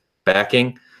much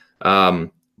backing.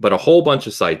 But a whole bunch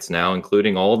of sites now,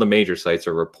 including all the major sites,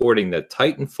 are reporting that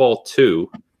Titanfall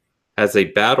 2 has a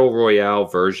battle royale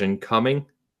version coming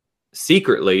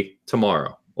secretly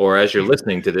tomorrow, or as you're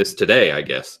listening to this today, I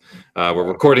guess. We're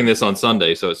recording this on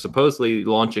Sunday, so it's supposedly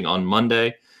launching on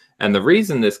Monday. And the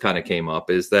reason this kind of came up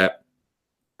is that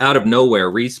out of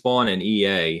nowhere, Respawn and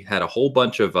EA had a whole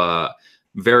bunch of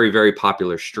very, very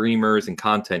popular streamers and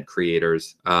content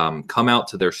creators come out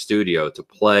to their studio to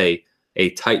play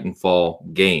a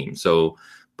Titanfall game. So,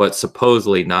 but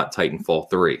supposedly not Titanfall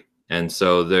 3. And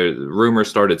so the rumors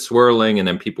started swirling, and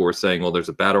then people were saying, well, there's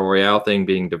a battle royale thing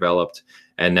being developed.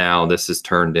 And now this has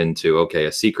turned into, okay,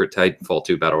 a secret Titanfall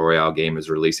 2 battle royale game is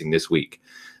releasing this week.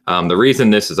 The reason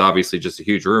this is obviously just a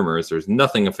huge rumor is there's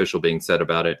nothing official being said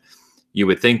about it. You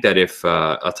would think that if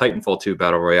a Titanfall 2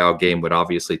 battle royale game would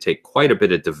obviously take quite a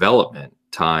bit of development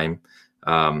time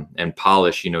and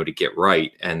polish, to get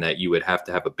right, and that you would have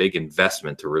to have a big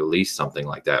investment to release something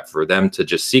like that. For them to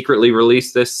just secretly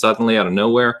release this suddenly out of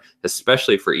nowhere,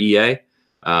 especially for EA,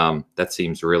 that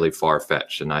seems really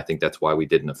far-fetched, and I think that's why we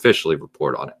didn't officially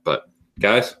report on it. But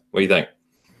guys, what do you think?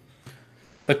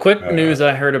 The quick news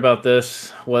I heard about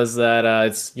this was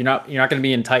that you're not going to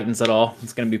be in Titans at all.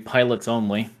 It's going to be pilots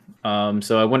only.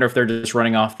 So I wonder if they're just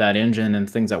running off that engine and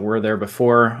things that were there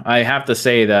before. I have to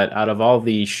say that out of all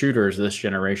the shooters this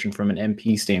generation, from an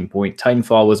MP standpoint,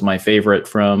 Titanfall was my favorite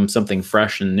from something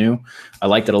fresh and new. I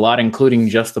liked it a lot, including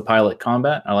just the pilot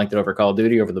combat. I liked it over Call of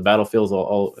Duty, over the battlefields,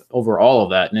 over all of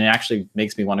that. And it actually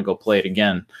makes me want to go play it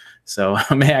again. So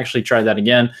I may actually try that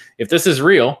again. If this is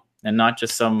real and not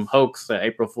just some hoax,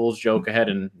 April Fool's joke ahead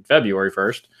in February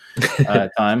 1st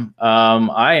time,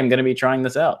 I am going to be trying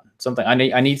this out.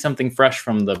 I need something fresh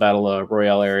from the Battle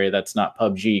Royale area that's not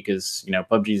PUBG, because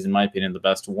PUBG is, in my opinion, the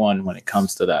best one when it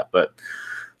comes to that. But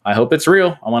I hope it's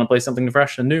real. I want to play something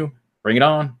fresh and new. Bring it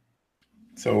on.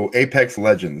 So Apex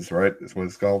Legends, right? Is what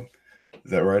it's called. Is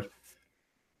that right?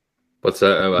 What's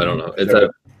that? I don't know. Is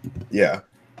that? Yeah.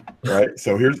 Right.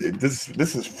 So here's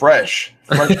this is fresh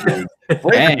news.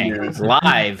 Breaking news.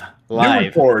 Live. New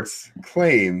reports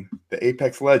claim that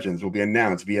Apex Legends will be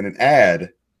announced via an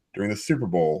ad during the Super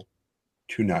Bowl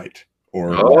tonight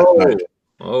or last night.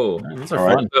 Oh, those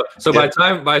are fun. So by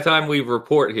the time we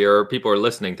report here, or people are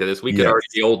listening to this, we could already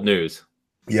be old news.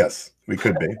 Yes, we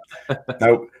could be.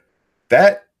 Now,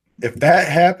 if that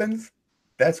happens,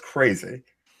 that's crazy.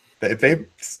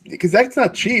 Because that's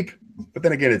not cheap. But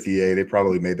then again, it's EA. They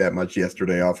probably made that much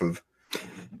yesterday off of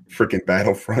freaking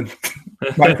Battlefront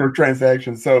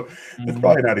microtransactions. So it's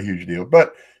probably not a huge deal.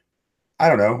 But I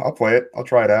don't know. I'll play it. I'll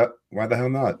try it out. Why the hell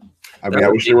not? I mean, I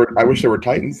wish there were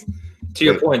Titans. To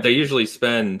your point, they usually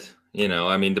spend,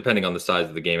 depending on the size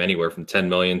of the game, anywhere from 10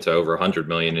 million to over 100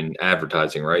 million in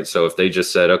advertising, right? So if they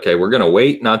just said, okay, we're going to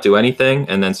wait, not do anything,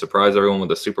 and then surprise everyone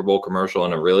with a Super Bowl commercial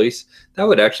and a release, that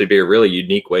would actually be a really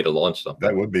unique way to launch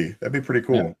something. That'd be pretty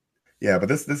cool. Yeah, but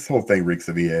this whole thing reeks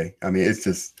of EA. I mean, it's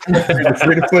just a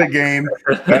free-to-play game,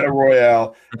 Battle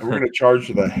Royale, and we're going to charge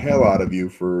the hell out of you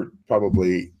for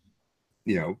probably,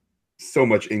 so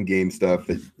much in-game stuff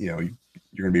that, you're going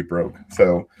to be broke.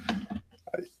 So,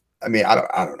 I mean, I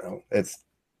don't know.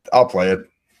 I'll play it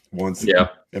once. Yeah.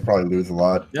 It'll probably lose a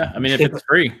lot. Yeah, I mean, if it's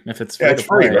free. It's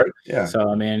free, right? Yeah.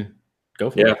 So, I mean, go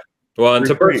for it. Well, and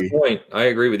to Bert's point, I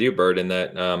agree with you, Bert, in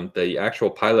that the actual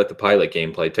pilot-to-pilot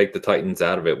gameplay, take the Titans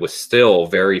out of it, was still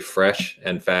very fresh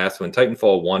and fast. When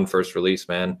Titanfall 1 first released,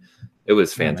 man, it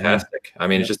was fantastic. I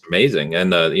mean, it's just amazing.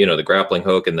 And the grappling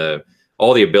hook and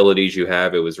all the abilities you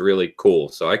have, it was really cool.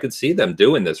 So I could see them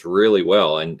doing this really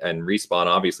well. And Respawn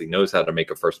obviously knows how to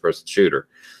make a first-person shooter.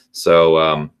 So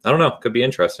I don't know. Could be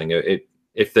interesting.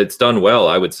 If it's done well,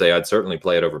 I would say I'd certainly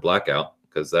play it over Blackout,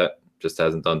 because that just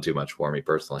hasn't done too much for me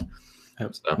personally.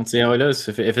 So. We'll see how it is.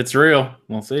 If it's real,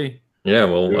 we'll see. Yeah,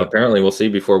 well, apparently we'll see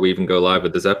before we even go live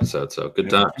with this episode. So good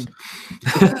times.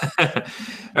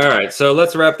 All right, so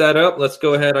let's wrap that up. Let's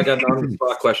go ahead. I got an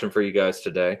on-the-spot question for you guys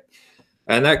today.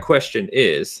 And that question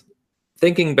is,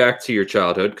 thinking back to your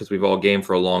childhood, because we've all gamed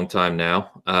for a long time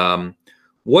now,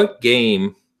 what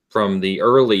game from the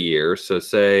early years, so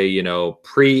say,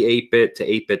 pre 8-bit to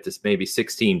 8-bit to maybe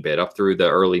 16-bit up through the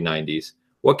early 90s,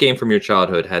 what game from your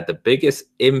childhood had the biggest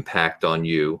impact on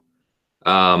you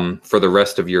for the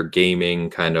rest of your gaming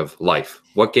kind of life?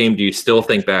 What game do you still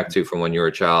think back to from when you were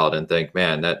a child and think,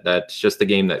 man, that's just the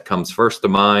game that comes first to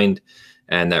mind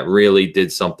and that really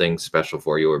did something special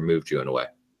for you or moved you in a way?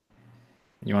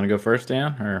 You want to go first,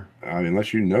 Dan? Or I mean,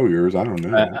 unless you know yours, I don't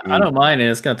know. I don't mind,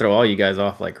 and it's going to throw all you guys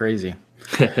off like crazy.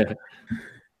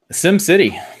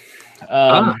 SimCity.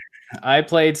 I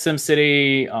played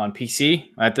SimCity on PC.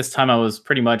 At this time, I was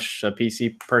pretty much a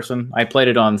PC person. I played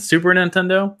it on Super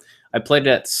Nintendo. I played it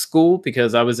at school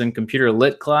because I was in computer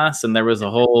lit class, and there was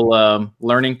a whole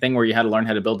learning thing where you had to learn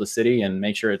how to build a city and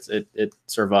make sure it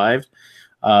survived.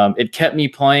 It kept me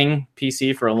playing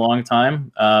PC for a long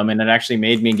time, and it actually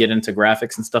made me get into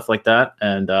graphics and stuff like that.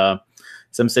 And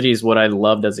SimCity is what I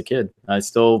loved as a kid. I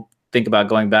still think about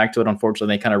going back to it.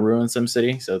 Unfortunately, they kind of ruined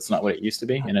SimCity, so it's not what it used to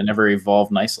be, and it never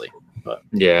evolved nicely. But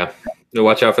yeah,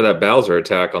 watch out for that Bowser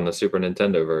attack on the Super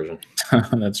Nintendo version.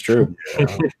 That's true.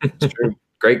 Yeah. That's true.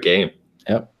 Great game.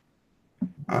 Yep.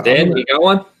 Dan, you got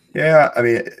one? Yeah, I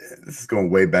mean, this is going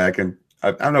way back, and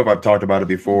I don't know if I've talked about it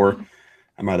before.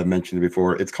 I might have mentioned it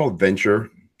before. It's called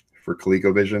Venture for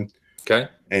ColecoVision. Okay.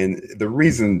 And the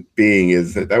reason being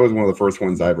is that was one of the first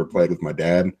ones I ever played with my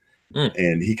dad.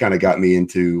 And he kind of got me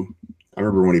into, I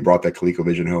remember when he brought that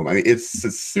ColecoVision home. I mean, it's a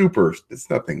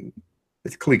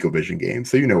ColecoVision game.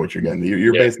 So you know what you're getting.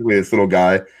 You're basically this little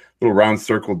guy, little round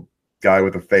circle guy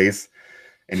with a face,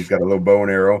 and he's got a little bow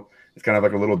and arrow. It's kind of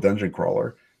like a little dungeon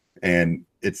crawler. And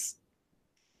it's,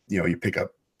 you pick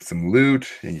up some loot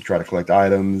and you try to collect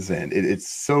items, and it's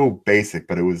so basic,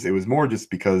 but it was more just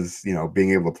because,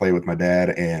 being able to play with my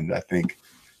dad. And I think,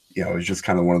 it was just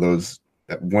kind of one of those,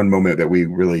 that one moment that we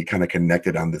really kind of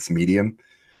connected on this medium,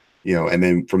 and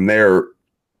then from there,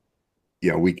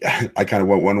 I kind of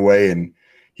went one way and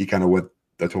he kind of went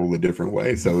a totally different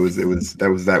way. So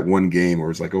that was that one game where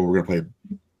it's like, oh, we're going to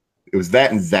play. It was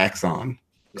that and Zaxxon.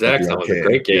 Zaxxon was a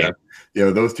great game.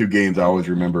 Yeah. Those two games I always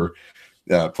remember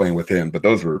playing with him, but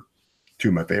those were two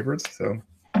of my favorites. So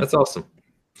that's awesome.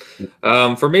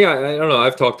 For me, I don't know.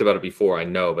 I've talked about it before, I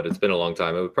know, but it's been a long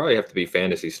time. It would probably have to be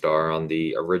Phantasy Star on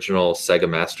the original Sega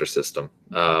Master System.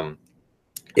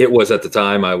 It was at the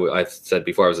time, I said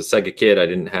before, I was a Sega kid. I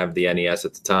didn't have the NES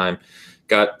at the time.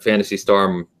 Got Phantasy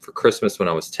Star for Christmas when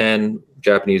I was 10.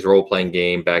 Japanese role-playing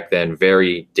game back then,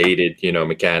 very dated,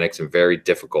 mechanics and very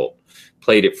difficult.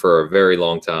 Played it for a very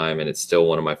long time, and it's still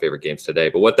one of my favorite games today.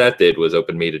 But what that did was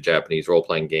open me to Japanese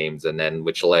role-playing games, and then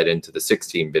which led into the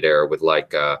 16-bit era with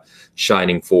like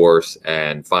Shining Force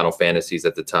and Final Fantasies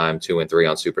at the time, 2 and 3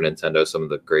 on Super Nintendo, some of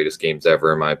the greatest games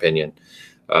ever in my opinion.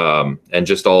 And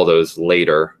just all those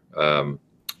later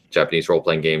Japanese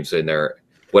role-playing games in there,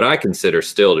 what I consider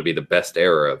still to be the best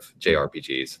era of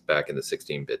JRPGs back in the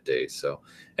 16-bit days. So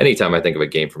anytime I think of a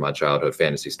game from my childhood,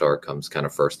 Phantasy Star comes kind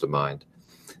of first to mind.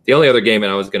 The only other game,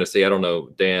 and I was going to say, I don't know,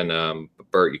 Dan,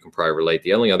 Bert, you can probably relate.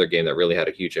 The only other game that really had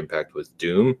a huge impact was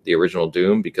Doom, the original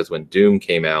Doom, because when Doom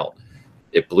came out,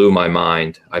 it blew my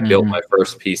mind. I built my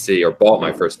first PC, or bought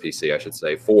my first PC, I should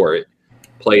say, for it,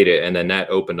 played it, and then that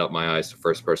opened up my eyes to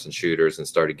first-person shooters and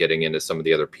started getting into some of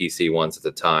the other PC ones at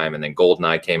the time. And then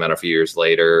GoldenEye came out a few years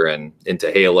later, and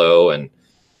into Halo, and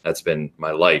that's been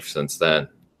my life since then.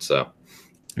 So,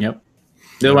 yep.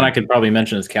 The other one I could probably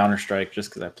mention is Counter-Strike,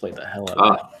 just because I played the hell out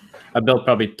of it. I built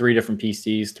probably 3 different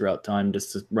PCs throughout time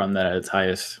just to run that at its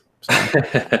highest. So.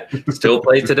 Still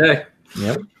play today.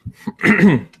 Yep.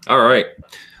 All right,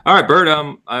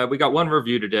 Bert. We got one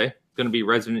review today. Going to be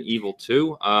Resident Evil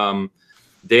 2.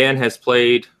 Dan has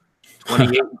played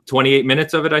 28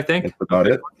 minutes of it, I think. That's about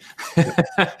it.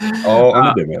 All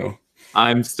on the demo.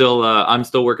 I'm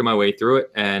still working my way through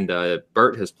it, and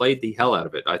Bert has played the hell out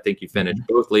of it. I think you finished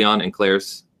both Leon and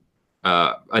Claire's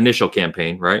initial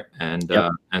campaign, right? And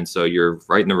yep. And so you're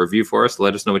writing a review for us.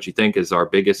 Let us know what you think as our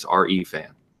biggest RE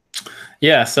fan.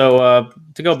 Yeah, so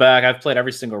to go back, I've played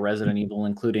every single Resident Evil,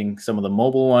 including some of the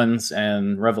mobile ones,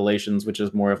 and Revelations, which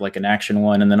is more of like an action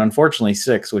one, and then unfortunately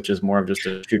 6, which is more of just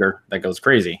a shooter that goes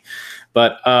crazy.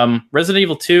 But Resident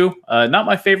Evil 2, not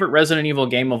my favorite Resident Evil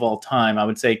game of all time. I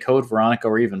would say Code Veronica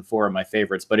or even 4 are my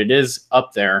favorites, but it is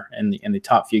up there in the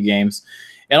top few games.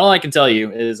 And all I can tell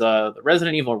you is the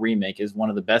Resident Evil Remake is one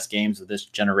of the best games of this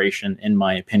generation, in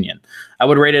my opinion. I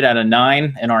would rate it at a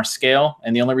 9 in our scale,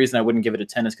 and the only reason I wouldn't give it a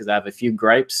 10 is because I have a few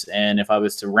gripes, and if I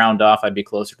was to round off, I'd be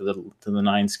closer to the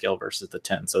 9 scale versus the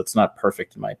 10, so it's not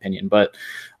perfect in my opinion. But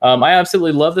I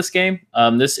absolutely love this game.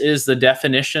 This is the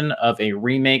definition of a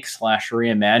remake /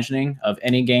 reimagining of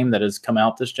any game that has come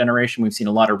out this generation. We've seen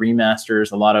a lot of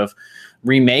remasters, a lot of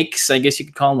remakes, I guess you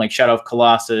could call them, like Shadow of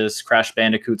Colossus, Crash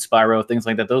Bandicoot, Spyro, things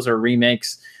like that. Those are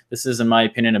remakes. This is, in my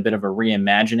opinion, a bit of a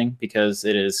reimagining because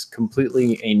it is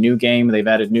completely a new game. They've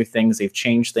added new things. They've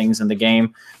changed things in the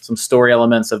game. Some story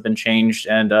elements have been changed,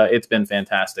 and it's been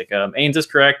fantastic. Ains is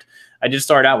correct. I did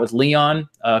start out with Leon,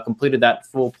 completed that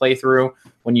full playthrough.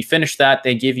 When you finish that,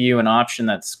 they give you an option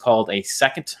that's called a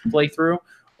second playthrough,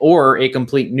 or a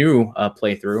complete new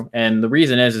playthrough. And the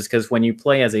reason is because when you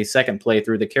play as a second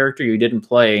playthrough, the character you didn't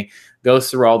play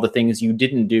goes through all the things you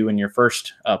didn't do in your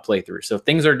first playthrough. So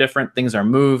things are different, things are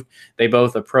moved. They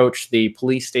both approach the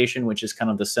police station, which is kind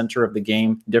of the center of the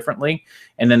game, differently.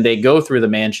 And then they go through the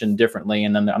mansion differently.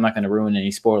 And then I'm not going to ruin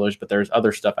any spoilers, but there's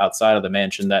other stuff outside of the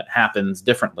mansion that happens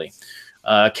differently.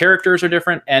 Characters are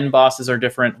different, end bosses are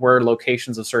different, where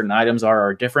locations of certain items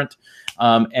are different.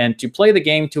 And to play the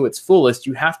game to its fullest,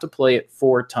 you have to play it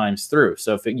 4 times through.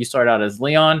 So if you start out as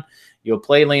Leon, you'll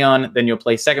play Leon, then you'll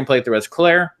play second playthrough as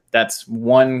Claire. That's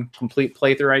one complete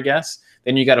playthrough, I guess.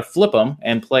 Then you got to flip them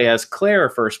and play as Claire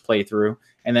first playthrough,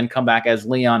 and then come back as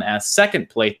Leon as second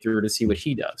playthrough to see what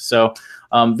he does. So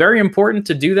very important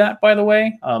to do that, by the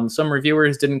way. Some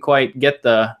reviewers didn't quite get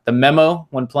the memo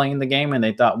when playing the game, and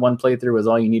they thought one playthrough was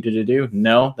all you needed to do.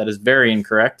 No, that is very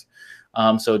incorrect.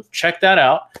 So check that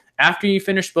out. After you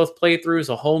finish both playthroughs,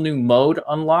 a whole new mode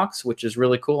unlocks, which is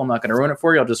really cool. I'm not going to ruin it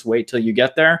for you. I'll just wait till you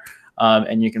get there,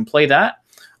 and you can play that.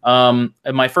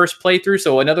 In my first playthrough,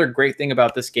 so another great thing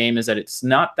about this game is that it's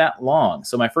not that long.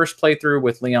 So my first playthrough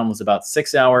with Leon was about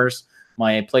 6 hours.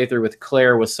 My playthrough with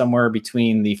Claire was somewhere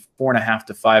between the 4.5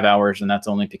 to 5 hours, and that's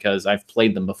only because I've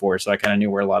played them before, so I kind of knew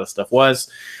where a lot of stuff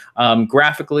was.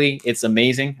 Graphically, it's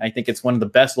amazing. I think it's one of the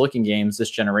best looking games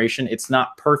this generation. It's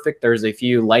not perfect. There's a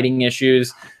few lighting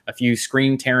issues, a few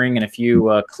screen tearing, and a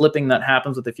few clipping that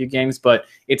happens with a few games, but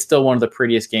it's still one of the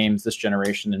prettiest games this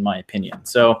generation, in my opinion.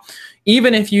 So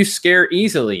even if you scare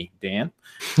easily, Dan,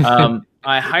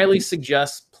 I highly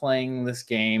suggest playing this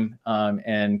game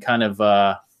and kind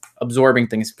of absorbing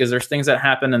things, because there's things that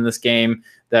happen in this game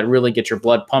that really get your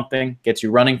blood pumping, gets you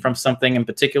running from something in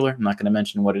particular. I'm not going to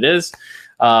mention what it is.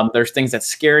 There's things that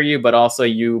scare you, but also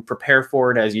you prepare for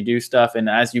it as you do stuff. And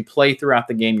as you play throughout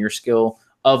the game, your skill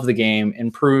of the game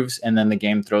improves, and then the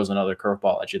game throws another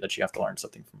curveball at you that you have to learn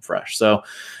something from fresh. So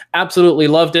absolutely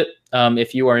loved it.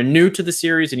 If you are new to the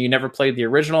series and you never played the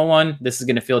original one, this is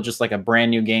going to feel just like a brand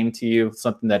new game to you,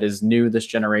 something that is new this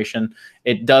generation.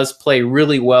 It does play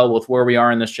really well with where we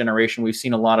are in this generation. We've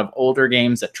seen a lot of older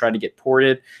games that try to get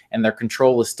ported and their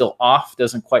control is still off,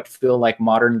 doesn't quite feel like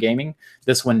modern gaming.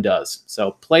 This one does.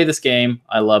 So play this game.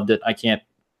 I loved it. I can't,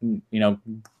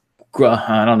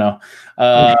 I don't know.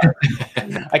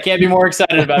 I can't be more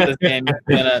excited about this game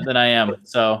than I am.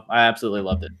 So I absolutely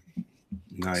loved it.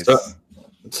 Nice.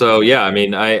 So yeah, I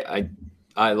mean, I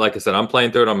like I said, I'm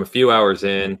playing through it. I'm a few hours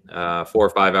in, 4 or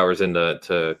 5 hours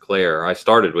into Claire. I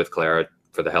started with Claire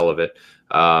for the hell of it.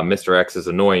 Mr. X is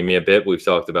annoying me a bit. We've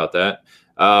talked about that.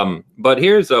 But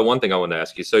here's one thing I want to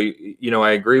ask you. So,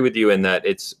 I agree with you in that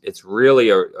it's really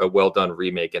a well done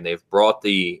remake, and they've brought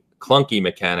the clunky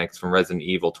mechanics from Resident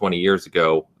Evil 20 years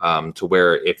ago to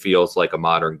where it feels like a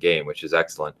modern game, which is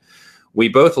excellent. We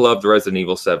both loved Resident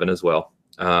Evil 7 as well.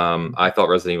 I thought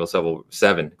Resident Evil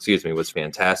 7 was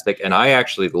fantastic. And I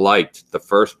actually liked the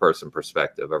first person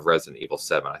perspective of Resident Evil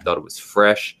 7. I thought it was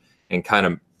fresh and kind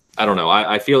of, I don't know,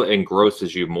 I feel it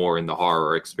engrosses you more in the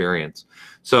horror experience.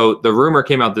 So the rumor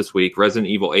came out this week,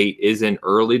 Resident Evil 8 is in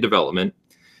early development.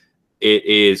 It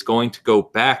is going to go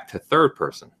back to third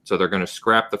person. So they're going to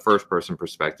scrap the first person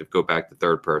perspective, go back to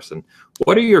third person.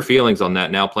 What are your feelings on that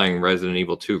now playing Resident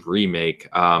Evil 2 Remake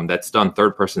that's done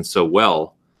third person so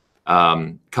well,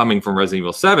 coming from Resident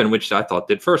Evil 7, which I thought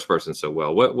did first person so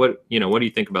well? What do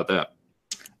you think about that?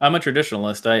 I'm a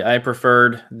traditionalist. I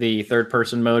preferred the third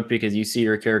person mode because you see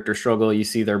your character struggle, you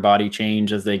see their body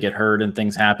change as they get hurt and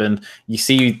things happen. You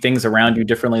see things around you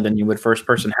differently than you would first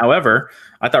person. However,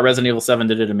 I thought Resident Evil 7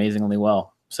 did it amazingly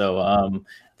well. So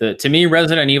to me,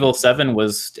 Resident Evil 7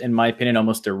 was, in my opinion,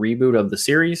 almost a reboot of the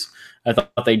series. I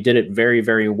thought they did it very,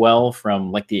 very well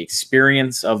from like the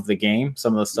experience of the game.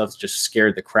 Some of the stuff just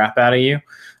scared the crap out of you.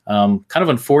 Kind of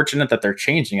unfortunate that they're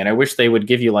changing it. I wish they would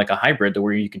give you like a hybrid to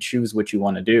where you could choose what you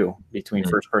want to do between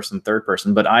first person, third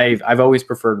person. But I've always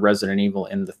preferred Resident Evil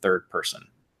in the third person.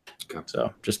 Okay.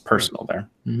 So just personal there.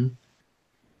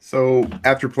 So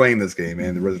after playing this game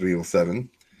and the Resident Evil 7,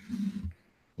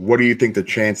 what do you think the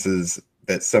chances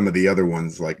that some of the other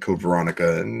ones like Code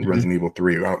Veronica and Resident Evil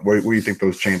 3, what do you think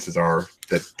those chances are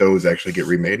that those actually get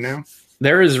remade now?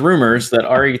 There is rumors that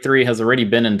RE3 has already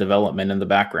been in development in the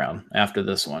background after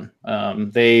this one.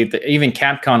 Even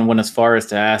Capcom went as far as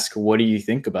to ask, what do you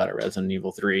think about a Resident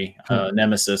Evil 3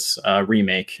 Nemesis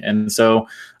remake? And so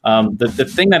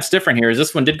the thing that's different here is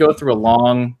this one did go through a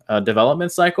long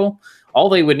development cycle. All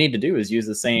they would need to do is use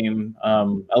the same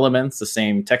elements, the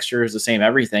same textures, the same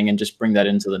everything, and just bring that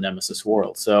into the Nemesis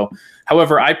world. So,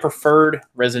 however, I preferred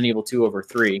Resident Evil 2 over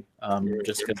 3,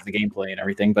 just because of the gameplay and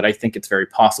everything. But I think it's very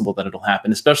possible that it'll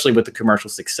happen, especially with the commercial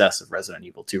success of Resident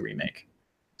Evil 2 Remake.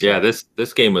 Yeah,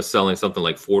 this game was selling something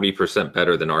like 40%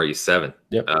 better than RE7.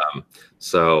 Yep.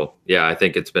 So, yeah, I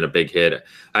think it's been a big hit.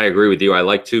 I agree with you. I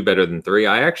like 2 better than 3.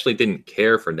 I actually didn't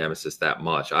care for Nemesis that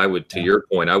much. I would, to your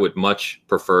point, I would much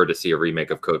prefer to see a remake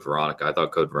of Code Veronica. I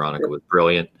thought Code Veronica was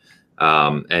brilliant.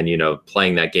 And, you know,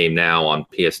 playing that game now on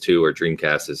PS2 or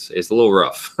Dreamcast is a little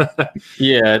rough.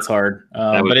 Yeah, it's hard.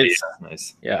 But it's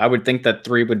nice. Yeah, I would think that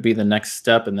 3 would be the next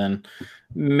step, and then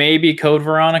maybe Code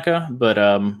Veronica. But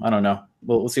I don't know.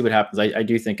 We'll see what happens. I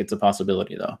do think it's a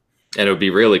possibility, though. And it would be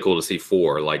really cool to see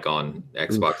 4 like on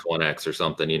Xbox One X or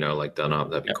something, you know, like done up.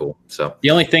 That'd be cool. So the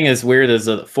only thing is weird is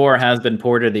that 4 has been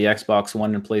ported to the Xbox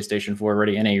One and PlayStation 4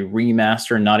 already in a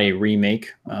remaster, not a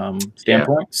remake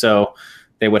standpoint. Yeah. So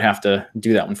they would have to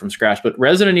do that one from scratch. But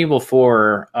Resident Evil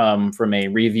 4, from a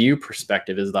review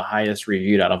perspective, is the highest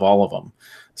reviewed out of all of them.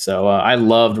 So I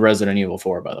loved Resident Evil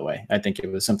 4, by the way. I think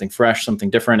it was something fresh, something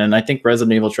different. And I think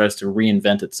Resident Evil tries to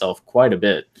reinvent itself quite a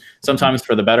bit, sometimes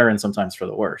for the better and sometimes for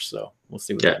the worse. So we'll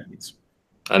see what that means.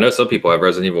 I know some people have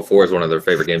Resident Evil 4 as one of their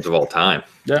favorite games of all time.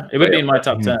 Yeah, it would be in my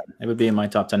top 10. It would be in my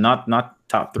top 10, not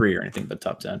top 3 or anything, but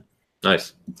top 10.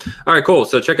 Nice. All right, cool.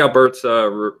 So check out Bert's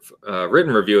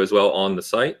written review as well on the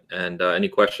site. And any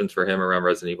questions for him around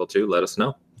Resident Evil 2, let us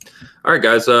know. All right,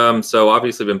 guys. So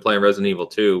obviously been playing Resident Evil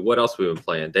 2. What else have we been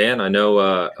playing? Dan, I know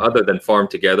other than Farm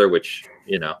Together, which,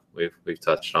 you know, we've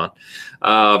touched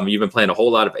on, you've been playing a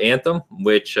whole lot of Anthem,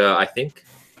 which I think,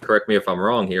 correct me if I'm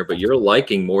wrong here, but you're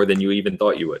liking more than you even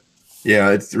thought you would. Yeah,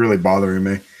 it's really bothering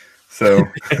me. So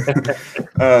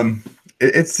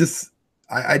it's just,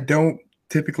 I don't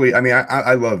typically, I mean,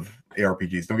 I love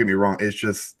ARPGs. Don't get me wrong. It's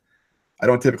just, I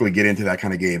don't typically get into that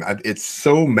kind of game. It's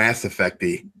so Mass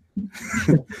Effect-y,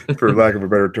 for lack of a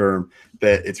better term,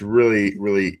 that it's really,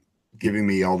 really giving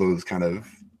me all those kind of,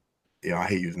 you know, I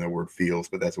hate using that word feels,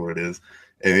 but that's what it is.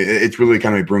 And it's really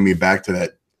kind of bring me back to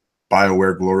that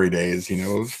BioWare glory days, you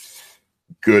know, of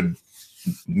good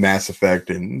Mass Effect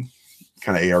and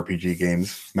kind of ARPG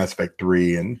games, Mass Effect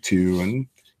 3 and 2 and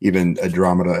even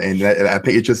Andromeda. And I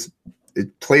think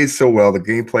it plays so well. The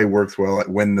gameplay works well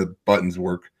when the buttons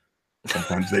work.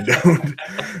 Sometimes they don't.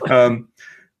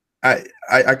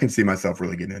 I can see myself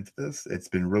really getting into this. It's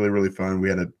been really, really fun. We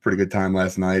had a pretty good time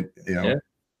last night, you know,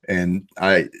 and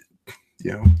I'll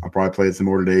probably play it some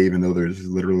more today, even though there's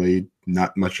literally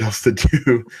not much else to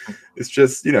do. It's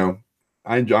just, you know,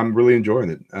 I'm really enjoying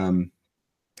it.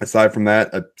 Aside from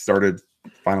that, I started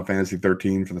Final Fantasy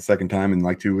 13 for the second time in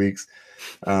like 2 weeks.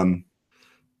 I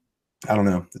don't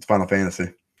know. It's Final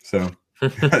Fantasy, so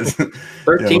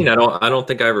 13. I don't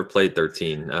think I ever played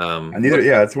 13.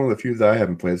 Yeah, it's one of the few that I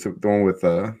haven't played. So the one with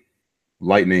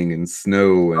lightning and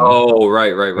snow. And,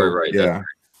 right. Yeah.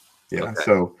 Okay.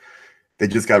 So they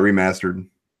just got remastered.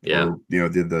 Yeah. Or, you know,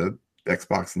 did the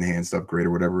Xbox Enhanced upgrade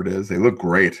or whatever it is. They look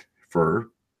great for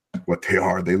what they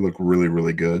are. They look really,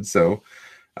 really good. So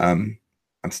I'm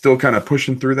still kind of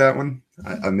pushing through that one.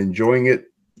 I'm enjoying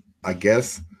it, I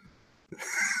guess,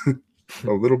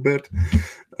 a little bit.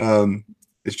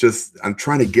 It's just I'm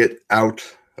trying to get out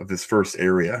of this first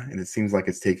area, and it seems like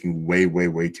it's taking way, way,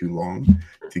 way too long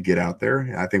to get out there.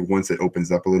 And I think once it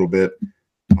opens up a little bit,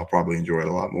 I'll probably enjoy it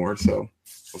a lot more. So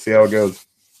we'll see how it goes.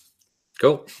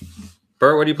 Cool.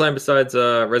 Bert, what are you playing besides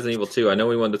Resident Evil 2? I know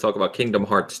we wanted to talk about Kingdom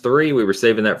Hearts 3. We were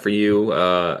saving that for you,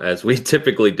 as we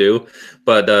typically do.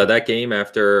 But that game,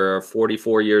 after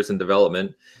 44 years in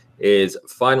development, is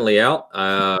finally out,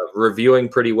 reviewing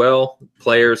pretty well.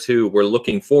 Players who were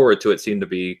looking forward to it seem to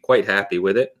be quite happy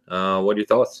with it. What are your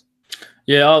thoughts?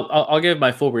 Yeah, I'll give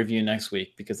my full review next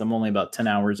week because I'm only about 10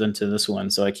 hours into this one,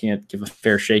 so I can't give a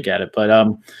fair shake at it. But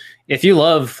if you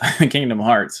love Kingdom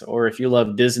Hearts, or if you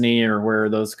love Disney or where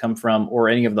those come from, or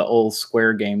any of the old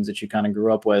Square games that you kind of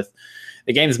grew up with,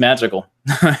 the game's magical.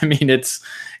 I mean, it's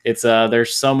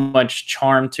there's so much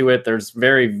charm to it. There's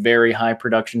very, very high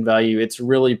production value. It's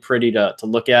really pretty to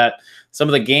look at. Some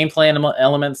of the gameplay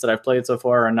elements that I've played so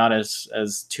far are not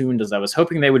as tuned as I was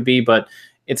hoping they would be, but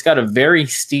it's got a very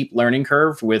steep learning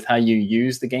curve with how you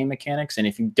use the game mechanics. And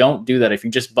if you don't do that, if you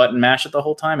just button mash it the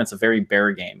whole time, it's a very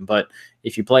bare game. But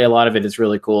if you play a lot of it, it's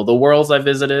really cool. The worlds I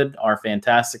visited are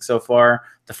fantastic so far.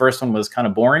 The first one was kind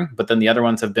of boring, but then the other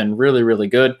ones have been really, really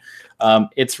good.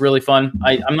 It's really fun.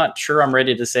 I'm not sure I'm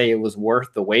ready to say it was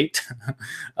worth the wait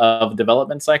of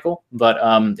development cycle, but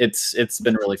it's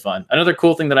been really fun. Another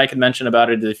cool thing that I could mention about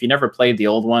it is if you never played the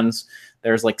old ones,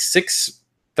 there's like 6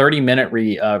 30-minute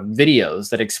videos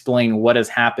that explain what has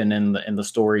happened in the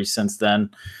story since then,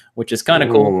 which is kind of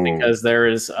cool because there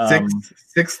is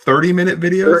six 30-minute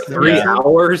videos, 3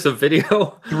 hours of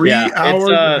video. 3 hours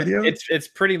of video. It's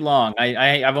pretty long.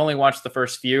 I've only watched the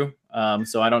first few,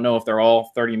 so I don't know if they're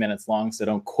all 30 minutes long. So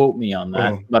don't quote me on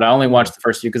that. But I only watched the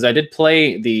first few because I did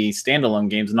play the standalone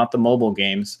games, not the mobile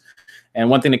games. And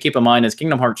one thing to keep in mind is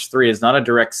Kingdom Hearts 3 is not a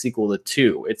direct sequel to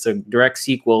 2. It's a direct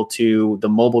sequel to the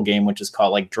mobile game, which is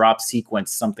called like Drop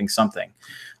Sequence something something.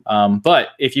 But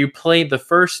if you played the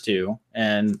first 2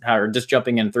 and are just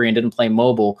jumping in 3 and didn't play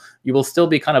mobile, you will still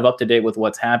be kind of up to date with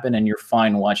what's happened, and you're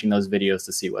fine watching those videos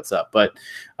to see what's up. But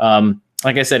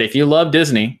like I said, if you love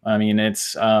Disney, I mean,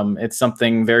 it's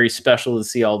something very special to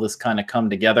see all this kind of come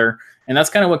together. And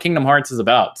that's kind of what Kingdom Hearts is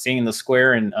about, seeing the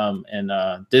Square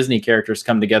and Disney characters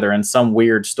come together in some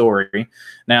weird story.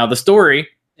 Now, the story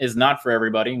is not for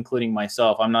everybody, including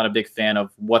myself. I'm not a big fan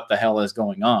of what the hell is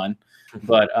going on,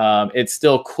 but it's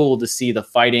still cool to see the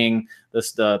fighting,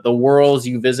 the worlds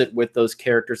you visit with those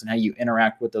characters and how you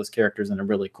interact with those characters in a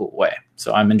really cool way.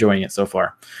 So I'm enjoying it so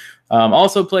far.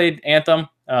 Also played Anthem.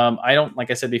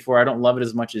 Like I said before, I don't love it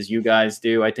as much as you guys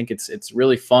do. I think it's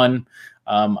really fun.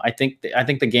 I think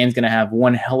the game's going to have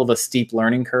one hell of a steep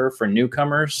learning curve for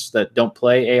newcomers that don't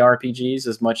play ARPGs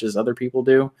as much as other people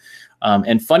do.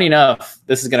 And funny enough,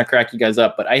 this is going to crack you guys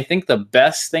up, but I think the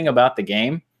best thing about the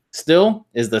game still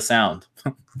is the sound.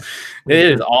 It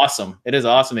is awesome. It is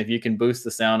awesome if you can boost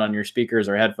the sound on your speakers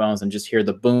or headphones and just hear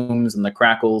the booms and the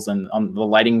crackles and the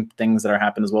lighting things that are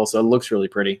happening as well. So it looks really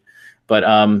pretty. But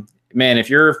man, if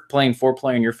you're playing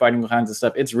 4-player and you're fighting all kinds of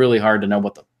stuff, it's really hard to know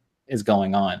what is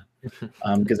going on.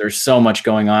 Because there's so much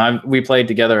going on. We played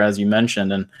together, as you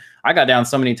mentioned, and I got down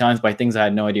so many times by things I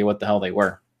had no idea what the hell they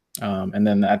were. And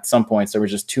then at some points, there was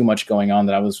just too much going on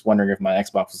that I was wondering if my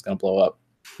Xbox was going to blow up.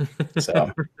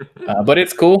 So, but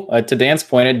it's cool. To Dan's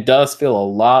point, it does feel a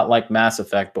lot like Mass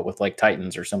Effect, but with like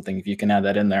Titans or something, if you can add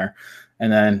that in there.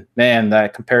 And then, man,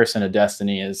 that comparison to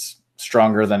Destiny is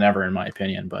stronger than ever, in my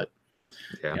opinion. But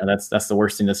yeah, that's the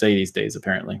worst thing to say these days,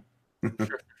 apparently.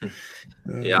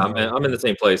 Yeah, I'm in the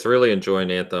same place. Really enjoying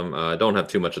Anthem. I don't have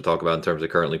too much to talk about in terms of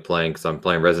currently playing because I'm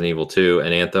playing Resident Evil 2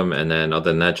 and Anthem, and then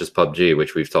other than that, just PUBG,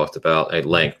 which we've talked about at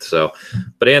length. So,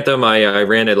 but Anthem, I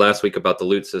ranted last week about the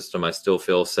loot system. I still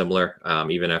feel similar,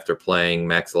 even after playing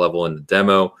max level in the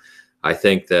demo. I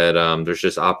think that there's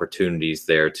just opportunities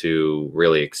there to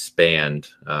really expand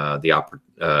the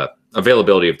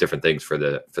availability of different things for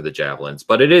the javelins.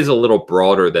 But it is a little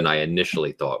broader than I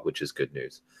initially thought, which is good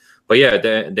news. But yeah,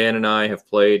 Dan and I have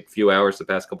played a few hours the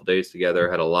past couple days together,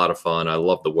 had a lot of fun. I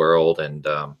love the world, and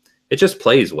it just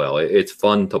plays well. It's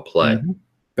fun to play. Mm-hmm.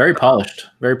 Very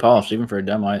polished, even for a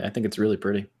demo. I think it's really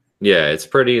pretty. Yeah, it's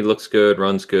pretty, looks good,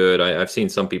 runs good. I've seen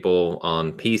some people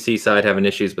on PC side having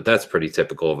issues, but that's pretty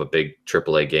typical of a big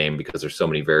AAA game because there's so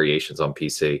many variations on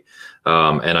PC.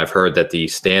 And I've heard that the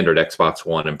standard Xbox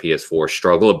One and PS4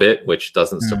 struggle a bit, which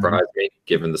doesn't surprise me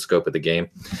given the scope of the game.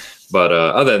 But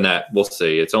other than that, we'll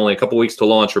see. It's only a couple weeks to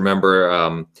launch.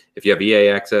 Remember, if you have EA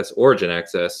Access, Origin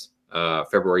Access,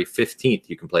 February 15th,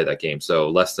 you can play that game. So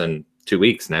less than 2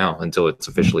 weeks now until it's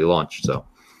officially launched. So.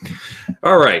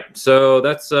 All right, so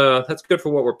that's good for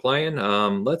what we're playing.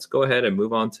 Let's go ahead and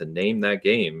move on to Name That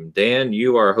Game. Dan,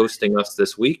 you are hosting us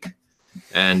this week,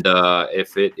 and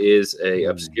if it is a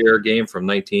obscure game from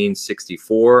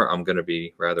 1964, I'm going to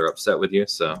be rather upset with you.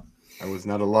 So I was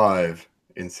not alive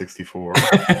in 64.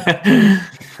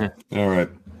 All right,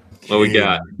 what we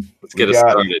got? Let's get us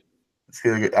started. Let's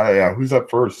get yeah. Who's up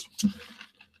first?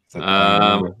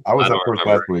 I was up first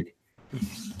last week.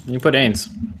 You put Ains.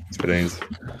 Let's put Ains.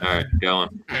 All right,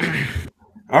 going.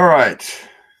 All right.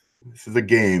 This is a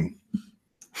game.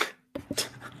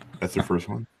 That's the first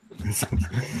one.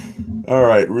 All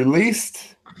right.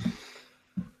 Released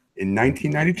in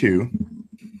 1992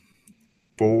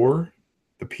 for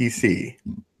the PC.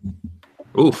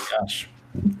 Oof. Gosh.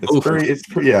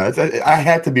 I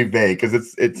had to be vague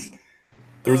because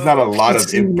there's not a lot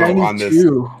of info on this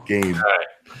game. All right.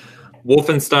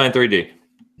 Wolfenstein 3D.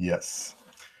 Yes.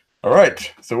 All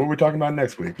right. So what are we talking about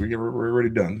next week? We're already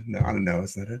done. No, I don't know.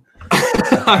 Isn't that it?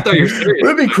 I thought you were serious.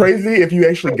 Would it be crazy if you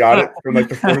actually got it from like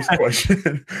the first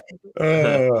question?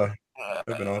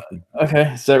 That'd been awesome.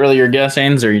 Okay, is that really your guess,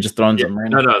 Ains, or are you just throwing Yeah. something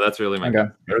random? No, that's really my Okay.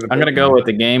 Better than I'm gonna both go of with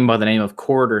a game by the name of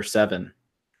Quarter 7.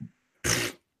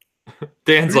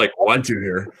 Dan's like, you. what? To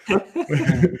here.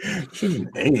 This is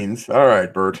Ains. All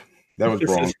right, Bert. That was This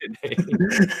wrong. is your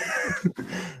name.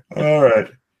 All right.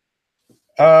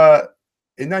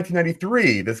 In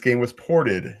 1993, this game was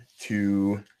ported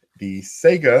to the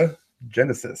Sega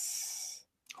Genesis.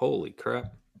 Holy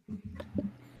crap.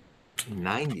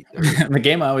 93. The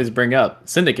game I always bring up,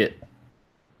 Syndicate.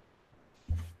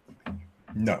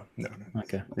 No.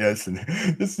 Okay. Yes,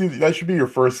 that should be your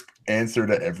first answer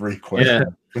to every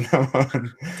question.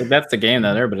 So that's the game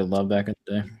that everybody loved back in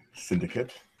the day.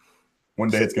 Syndicate. One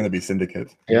day it's going to be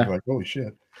Syndicate. Yeah. Like, holy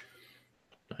shit.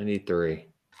 93.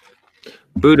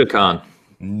 Budokan.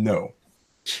 No.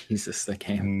 Jesus, that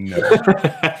game. No.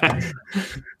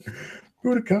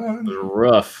 Budokan. It was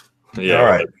rough. Yeah. All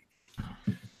right.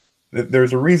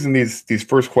 There's a reason these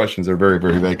first questions are very,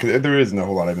 very vague, because there isn't a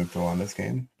whole lot of info on this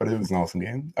game, but it was an awesome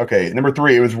game. Okay, number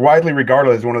 3. It was widely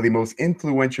regarded as one of the most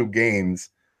influential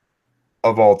games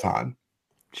of all time.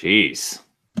 Jeez.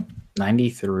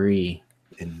 93.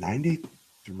 In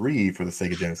 93 for the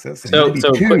Sega Genesis, and So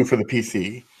 92 quick- for the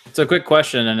PC. So, quick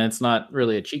question, and it's not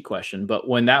really a cheat question, but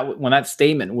when that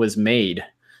statement was made,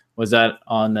 was that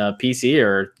on PC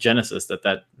or Genesis?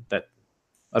 That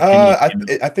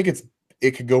opinion? I think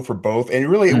it could go for both, and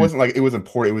really it wasn't like it wasn't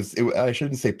ported. I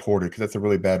shouldn't say ported because that's a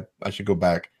really bad. I should go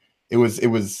back. It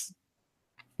was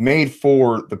made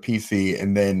for the PC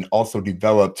and then also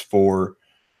developed for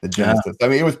the Genesis. I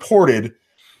mean, it was ported,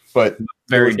 but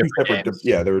Very there were two different games.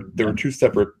 Yeah, there were two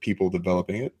separate people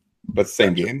developing it, but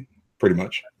same game, pretty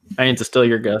much. I need to steal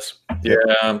your guess. Yeah,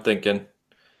 I'm thinking.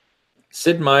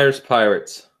 Sid Meier's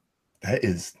Pirates. That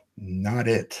is not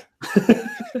it.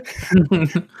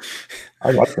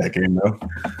 I like that game though.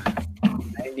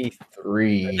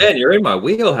 93. Dan, you're in my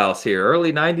wheelhouse here.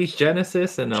 Early 90s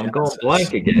Genesis, and I'm going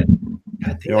blank again.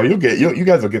 You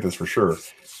guys will get this for sure.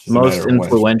 Just a Most matter of when.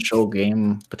 influential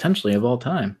game potentially of all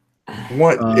time.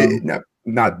 Not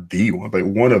the one, but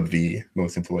one of the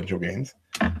most influential games.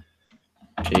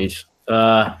 Jeez.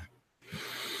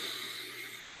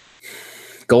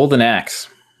 Golden Axe.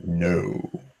 No.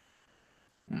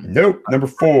 Nope. Number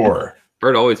 4.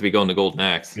 Bert always be going to Golden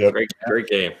Axe. Yep. Great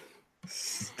game.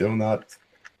 Still not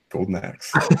Golden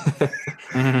Axe.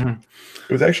 It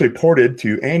was actually ported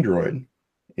to Android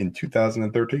in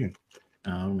 2013.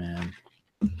 Oh man.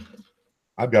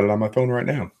 I've got it on my phone right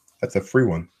now. That's a free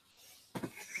one.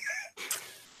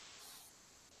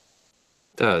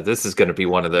 This is going to be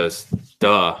one of those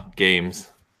games.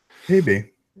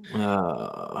 Maybe.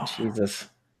 Jesus.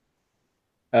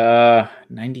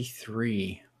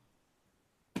 93.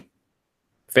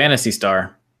 Phantasy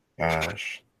Star.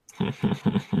 Gosh.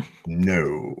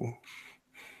 No.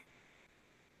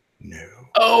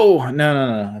 Oh,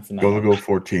 no. That's not. Go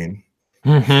 14.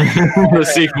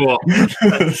 The sequel.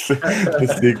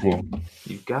 The sequel.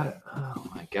 You got it.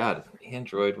 Oh my god.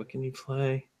 Android, what can you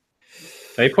play?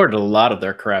 They ported a lot of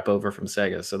their crap over from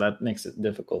Sega, so that makes it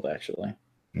difficult, actually.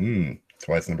 That's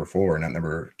why it's number 4, not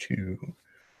number 2.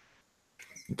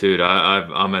 Dude,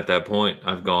 I'm at that point.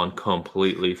 I've gone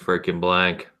completely freaking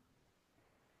blank.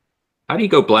 How do you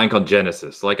go blank on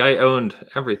Genesis? Like, I owned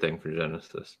everything for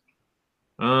Genesis.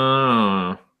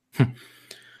 Oh.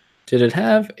 Did it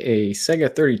have a Sega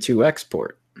 32X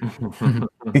port?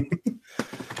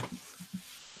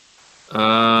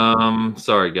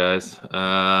 Sorry, guys.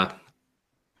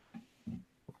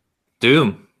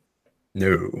 Doom.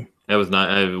 No. That was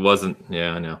not. It wasn't.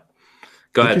 Yeah, I know.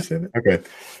 Go Did you ahead. say that? Okay.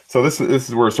 So this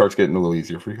is where it starts getting a little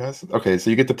easier for you guys. Okay,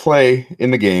 so you get to play in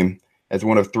the game as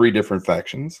one of 3 different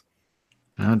factions.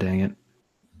 Oh, dang it.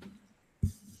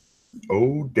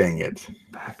 Oh, dang it.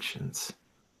 Factions.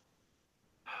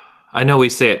 I know we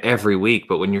say it every week,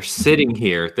 but when you're sitting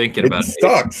here thinking about it,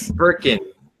 sucks. Freaking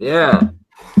yeah.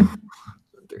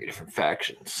 3 different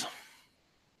factions.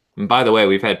 And by the way,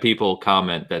 we've had people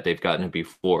comment that they've gotten it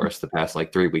before us the past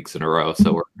like 3 weeks in a row,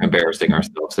 so we're embarrassing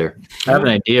ourselves there. I have an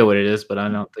idea what it is, but I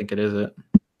don't think it is it.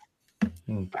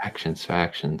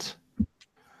 Factions.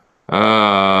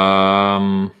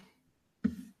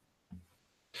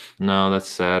 No, that's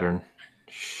Saturn.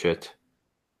 Shit.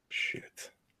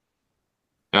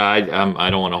 I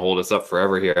don't want to hold us up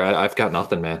forever here. I've got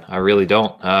nothing, man. I really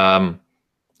don't.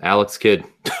 Alex Kidd.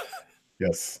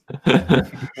 Yes.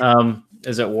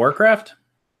 Is it Warcraft?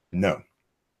 No.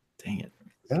 Dang it.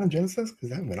 Is that on Genesis? Because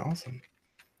that would have been awesome.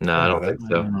 No, I don't think I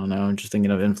so. don't know. I'm just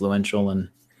thinking of influential and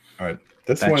All right.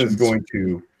 This one is going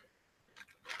to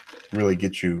really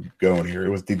get you going here. It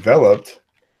was developed,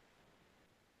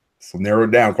 so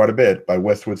narrowed down quite a bit, by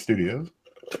Westwood Studios.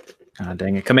 Ah,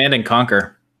 dang it. Command and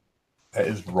Conquer. That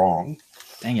is wrong.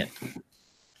 Dang it.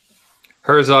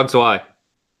 Herzog Zwei.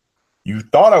 You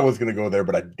thought I was going to go there,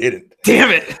 but I didn't.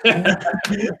 Damn it.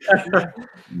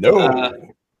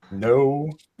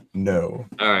 No.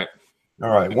 All right.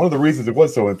 One of the reasons it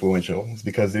was so influential is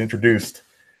because it introduced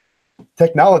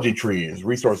technology trees,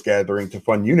 resource gathering to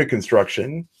fund unit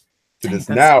construction to this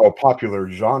now popular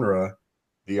genre,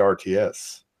 the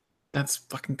RTS. That's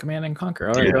fucking Command and Conquer.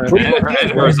 And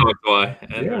Herzog Zwei.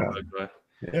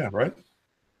 Yeah, right?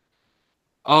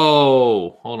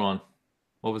 Oh, hold on.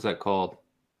 What was that called?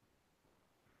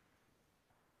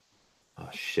 Oh,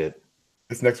 shit.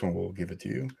 This next one will give it to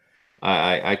you.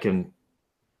 I can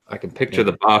picture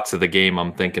the box of the game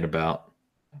I'm thinking about,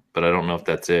 but I don't know if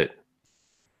that's it.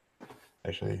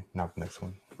 Actually, not the next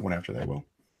one. One after that will.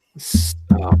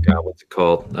 Oh god, what's it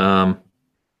called?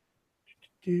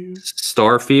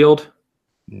 Starfield?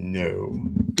 No.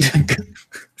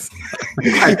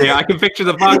 I can picture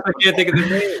the box. I can't think of the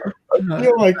name. I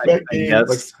feel like that game,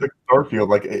 like Starfield,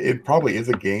 like it probably is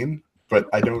a game, but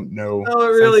I don't know. No, it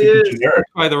really is.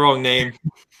 Probably the wrong name.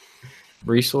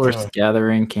 Resource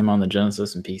Gathering came on the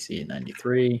Genesis and PC in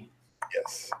 '93.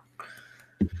 Yes.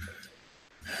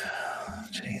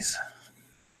 Jeez.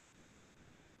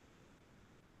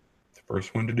 The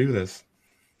first one to do this.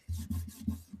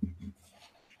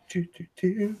 Shit,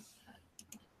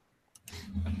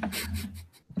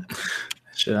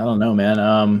 I don't know, man.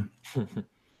 I'm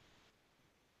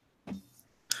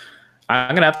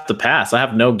gonna have to pass. I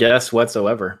have no guess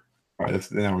whatsoever. All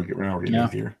right, now we're getting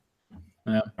easier.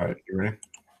 Yeah. All right, you ready?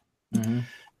 Mm-hmm.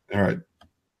 All right.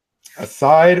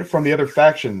 Aside from the other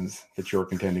factions that you're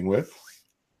contending with,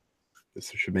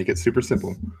 this should make it super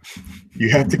simple. You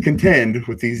have to contend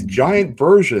with these giant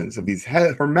versions of these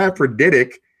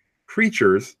hermaphroditic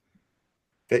creatures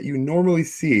that you normally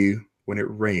see when it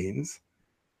rains.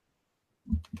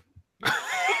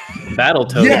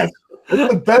 Battletoads. Yes,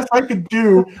 that's the best I could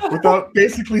do without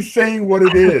basically saying what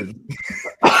it is.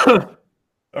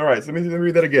 All right, so let me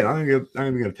read that again. I'm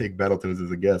going to take Battletoads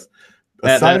as a guess.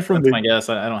 That's my guess.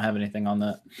 I don't have anything on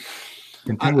that.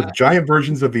 Contend with giant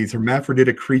versions of these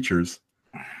hermaphroditic creatures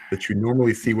that you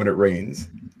normally see when it rains.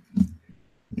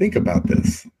 Think about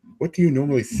this. What do you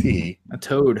normally see? A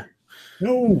toad.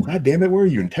 No, god damn it. Where are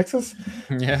you, in Texas?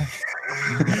 Yeah.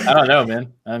 I don't know,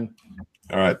 man.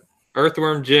 All right.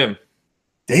 Earthworm Jim.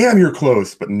 Damn, you're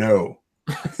close, but no.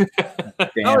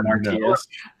 Damn, RTS.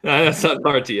 No, that's not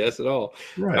RTS at all.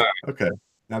 Right. All right. Okay.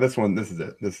 Now this one, this is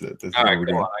it. This is all right,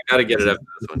 come on. I got to get it up.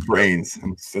 Rains.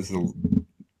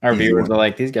 Our viewers are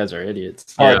like, these guys are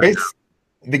idiots. All right.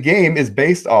 The game is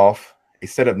based off a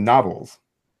set of novels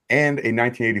and a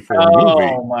 1984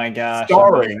 movie. Oh my gosh!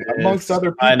 Starring, amongst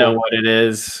other people, I know what it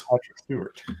is. Patrick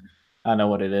Stewart. I know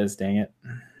what it is. Dang it!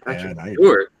 Patrick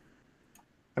Stewart.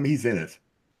 I mean, he's in it.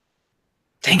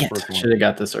 Dang it! Should have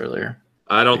got this earlier.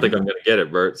 I don't think I'm gonna get it,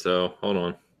 Bert. So hold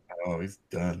on. Oh, he's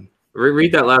done.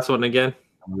 Read that last one again.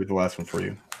 I'll read the last one for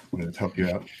you. I'm going to help you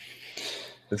out.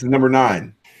 This is number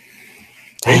 9.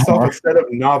 Based off a set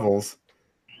of novels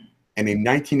and a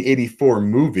 1984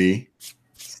 movie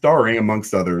starring,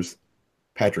 amongst others,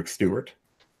 Patrick Stewart.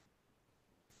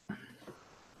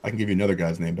 I can give you another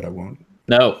guy's name, but I won't.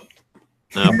 No.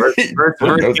 No, Bert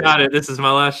got it. This is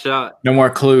my last shot. No more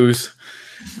clues.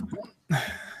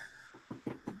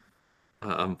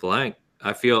 I'm blank.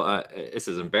 I feel this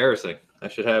is embarrassing. I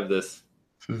should have this.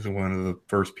 This is one of the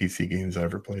first PC games I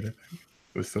ever played. It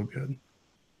was so good.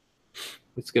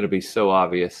 It's going to be so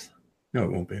obvious. No,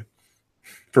 it won't be.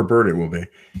 For Bert, it will be.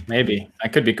 Maybe. I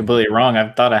could be completely wrong.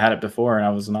 I thought I had it before, and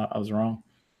I was not. I was wrong.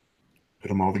 Put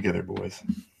them all together, boys.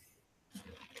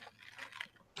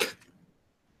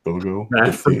 Logo.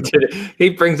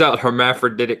 He brings out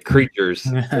hermaphroditic creatures.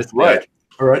 That's right.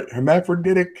 All right.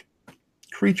 Hermaphroditic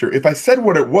creature. If I said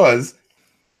what it was,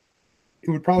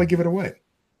 it would probably give it away.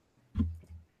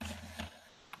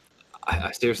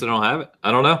 I seriously don't have it.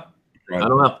 I don't know. Right. I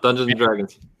don't know. Dungeons and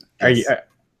Dragons. Are you?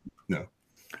 No.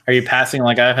 Are you passing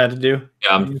like I've had to do?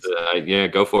 Yeah, yeah.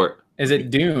 Go for it. Is it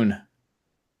Dune?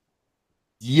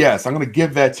 Yes, I'm going to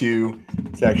give that to you.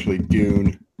 It's actually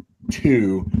Dune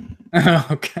 2.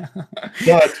 Okay.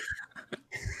 But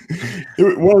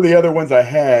one of the other ones I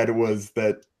had was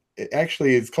that it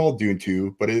actually is called Dune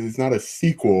 2, but it is not a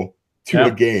sequel to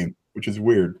a game, which is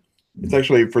weird. It's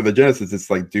actually, for the Genesis, it's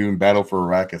like Dune Battle for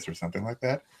Arrakis or something like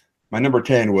that. My number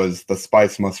 10 was The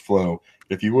Spice Must Flow.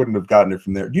 If you wouldn't have gotten it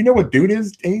from there. Do you know what Dune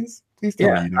is, Ains? Please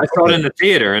tell me. I saw it in the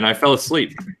theater and I fell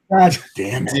asleep. God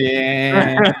damn it.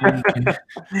 Damn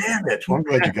it. Well, I'm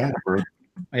glad you got it, bro.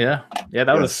 Yeah,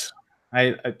 that was.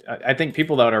 I think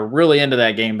people that are really into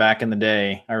that game back in the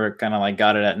day are kind of like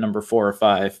got it at number 4 or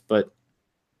 5. But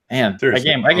man, that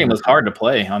game was hard to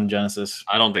play on Genesis.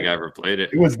 I don't think I ever played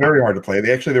it. It was very hard to play.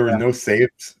 There was no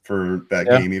saves for that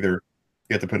game either.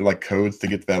 You had to put like codes to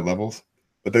get to that levels.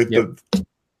 But the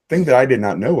thing that I did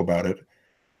not know about it,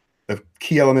 the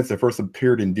key elements that first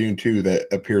appeared in Dune 2 that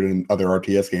appeared in other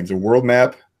RTS games, a world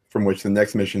map from which the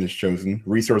next mission is chosen,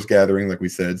 resource gathering, like we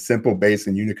said, simple base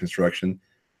and unit construction,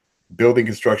 building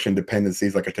construction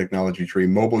dependencies like a technology tree,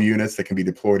 mobile units that can be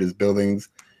deployed as buildings,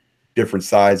 different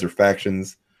size or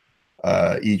factions,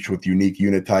 each with unique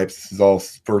unit types. This is all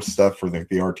first stuff for the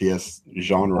RTS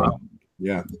genre. Wow.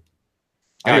 Yeah.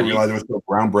 I didn't realize it was so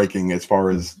groundbreaking as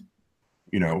far as,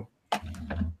 you know,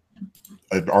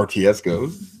 RTS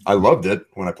goes. I loved it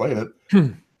when I played it.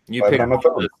 You picked up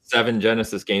the 7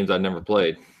 Genesis games I never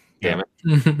played. Damn it.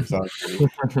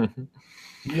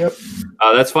 Yep.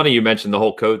 That's funny you mentioned the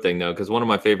whole code thing though, because one of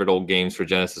my favorite old games for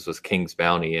Genesis was King's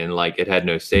Bounty, and like it had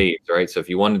no saves, right? So if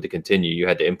you wanted to continue, you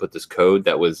had to input this code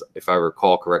that was, if I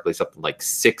recall correctly, something like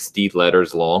 60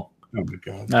 letters long. Oh my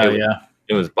god.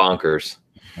 It was bonkers.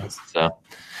 So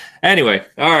anyway,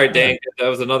 all right, Dan, that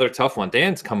was another tough one.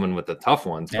 Dan's coming with the tough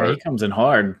ones. Yeah, he comes in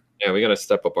hard. Yeah, we got to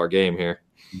step up our game here.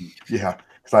 Yeah,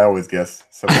 because I always guess.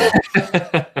 So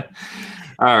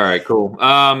all right, cool.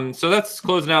 So that's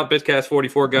closing out Bitcast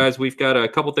 44, guys. We've got a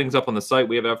couple things up on the site.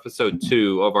 We have episode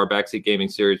 2 of our Backseat Gaming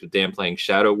series with Dan playing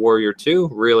Shadow Warrior 2.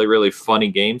 Really, really funny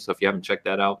game. So if you haven't checked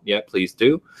that out yet, please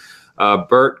do.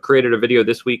 Bert created a video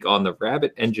this week on the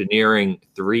Rabbit Engineering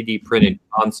 3D printed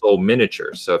console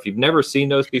miniatures. So if you've never seen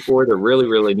those before, they're really,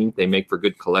 really neat. They make for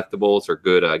good collectibles or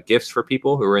good gifts for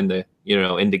people who are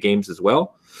into games as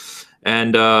well.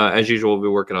 And as usual, we'll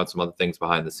be working on some other things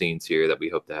behind the scenes here that we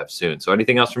hope to have soon. So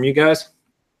anything else from you guys?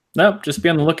 Nope, just be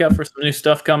on the lookout for some new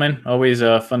stuff coming. Always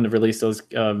fun to release those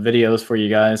videos for you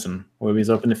guys, and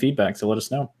always open to feedback, so let us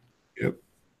know. Yep.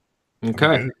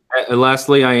 Okay. And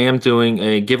lastly, I am doing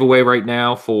a giveaway right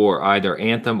now for either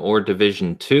Anthem or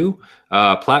Division 2,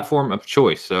 platform of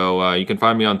choice. So you can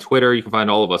find me on Twitter. You can find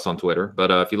all of us on Twitter.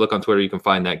 But if you look on Twitter, you can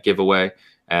find that giveaway.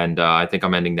 And I think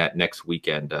I'm ending that next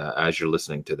weekend as you're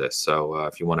listening to this. So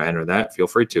if you want to enter that, feel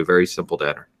free to. Very simple to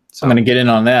enter. So. I'm going to get in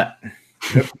on that.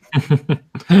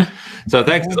 So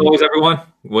thanks as always, everyone.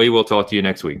 We will talk to you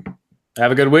next week.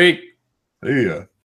 Have a good week. See ya.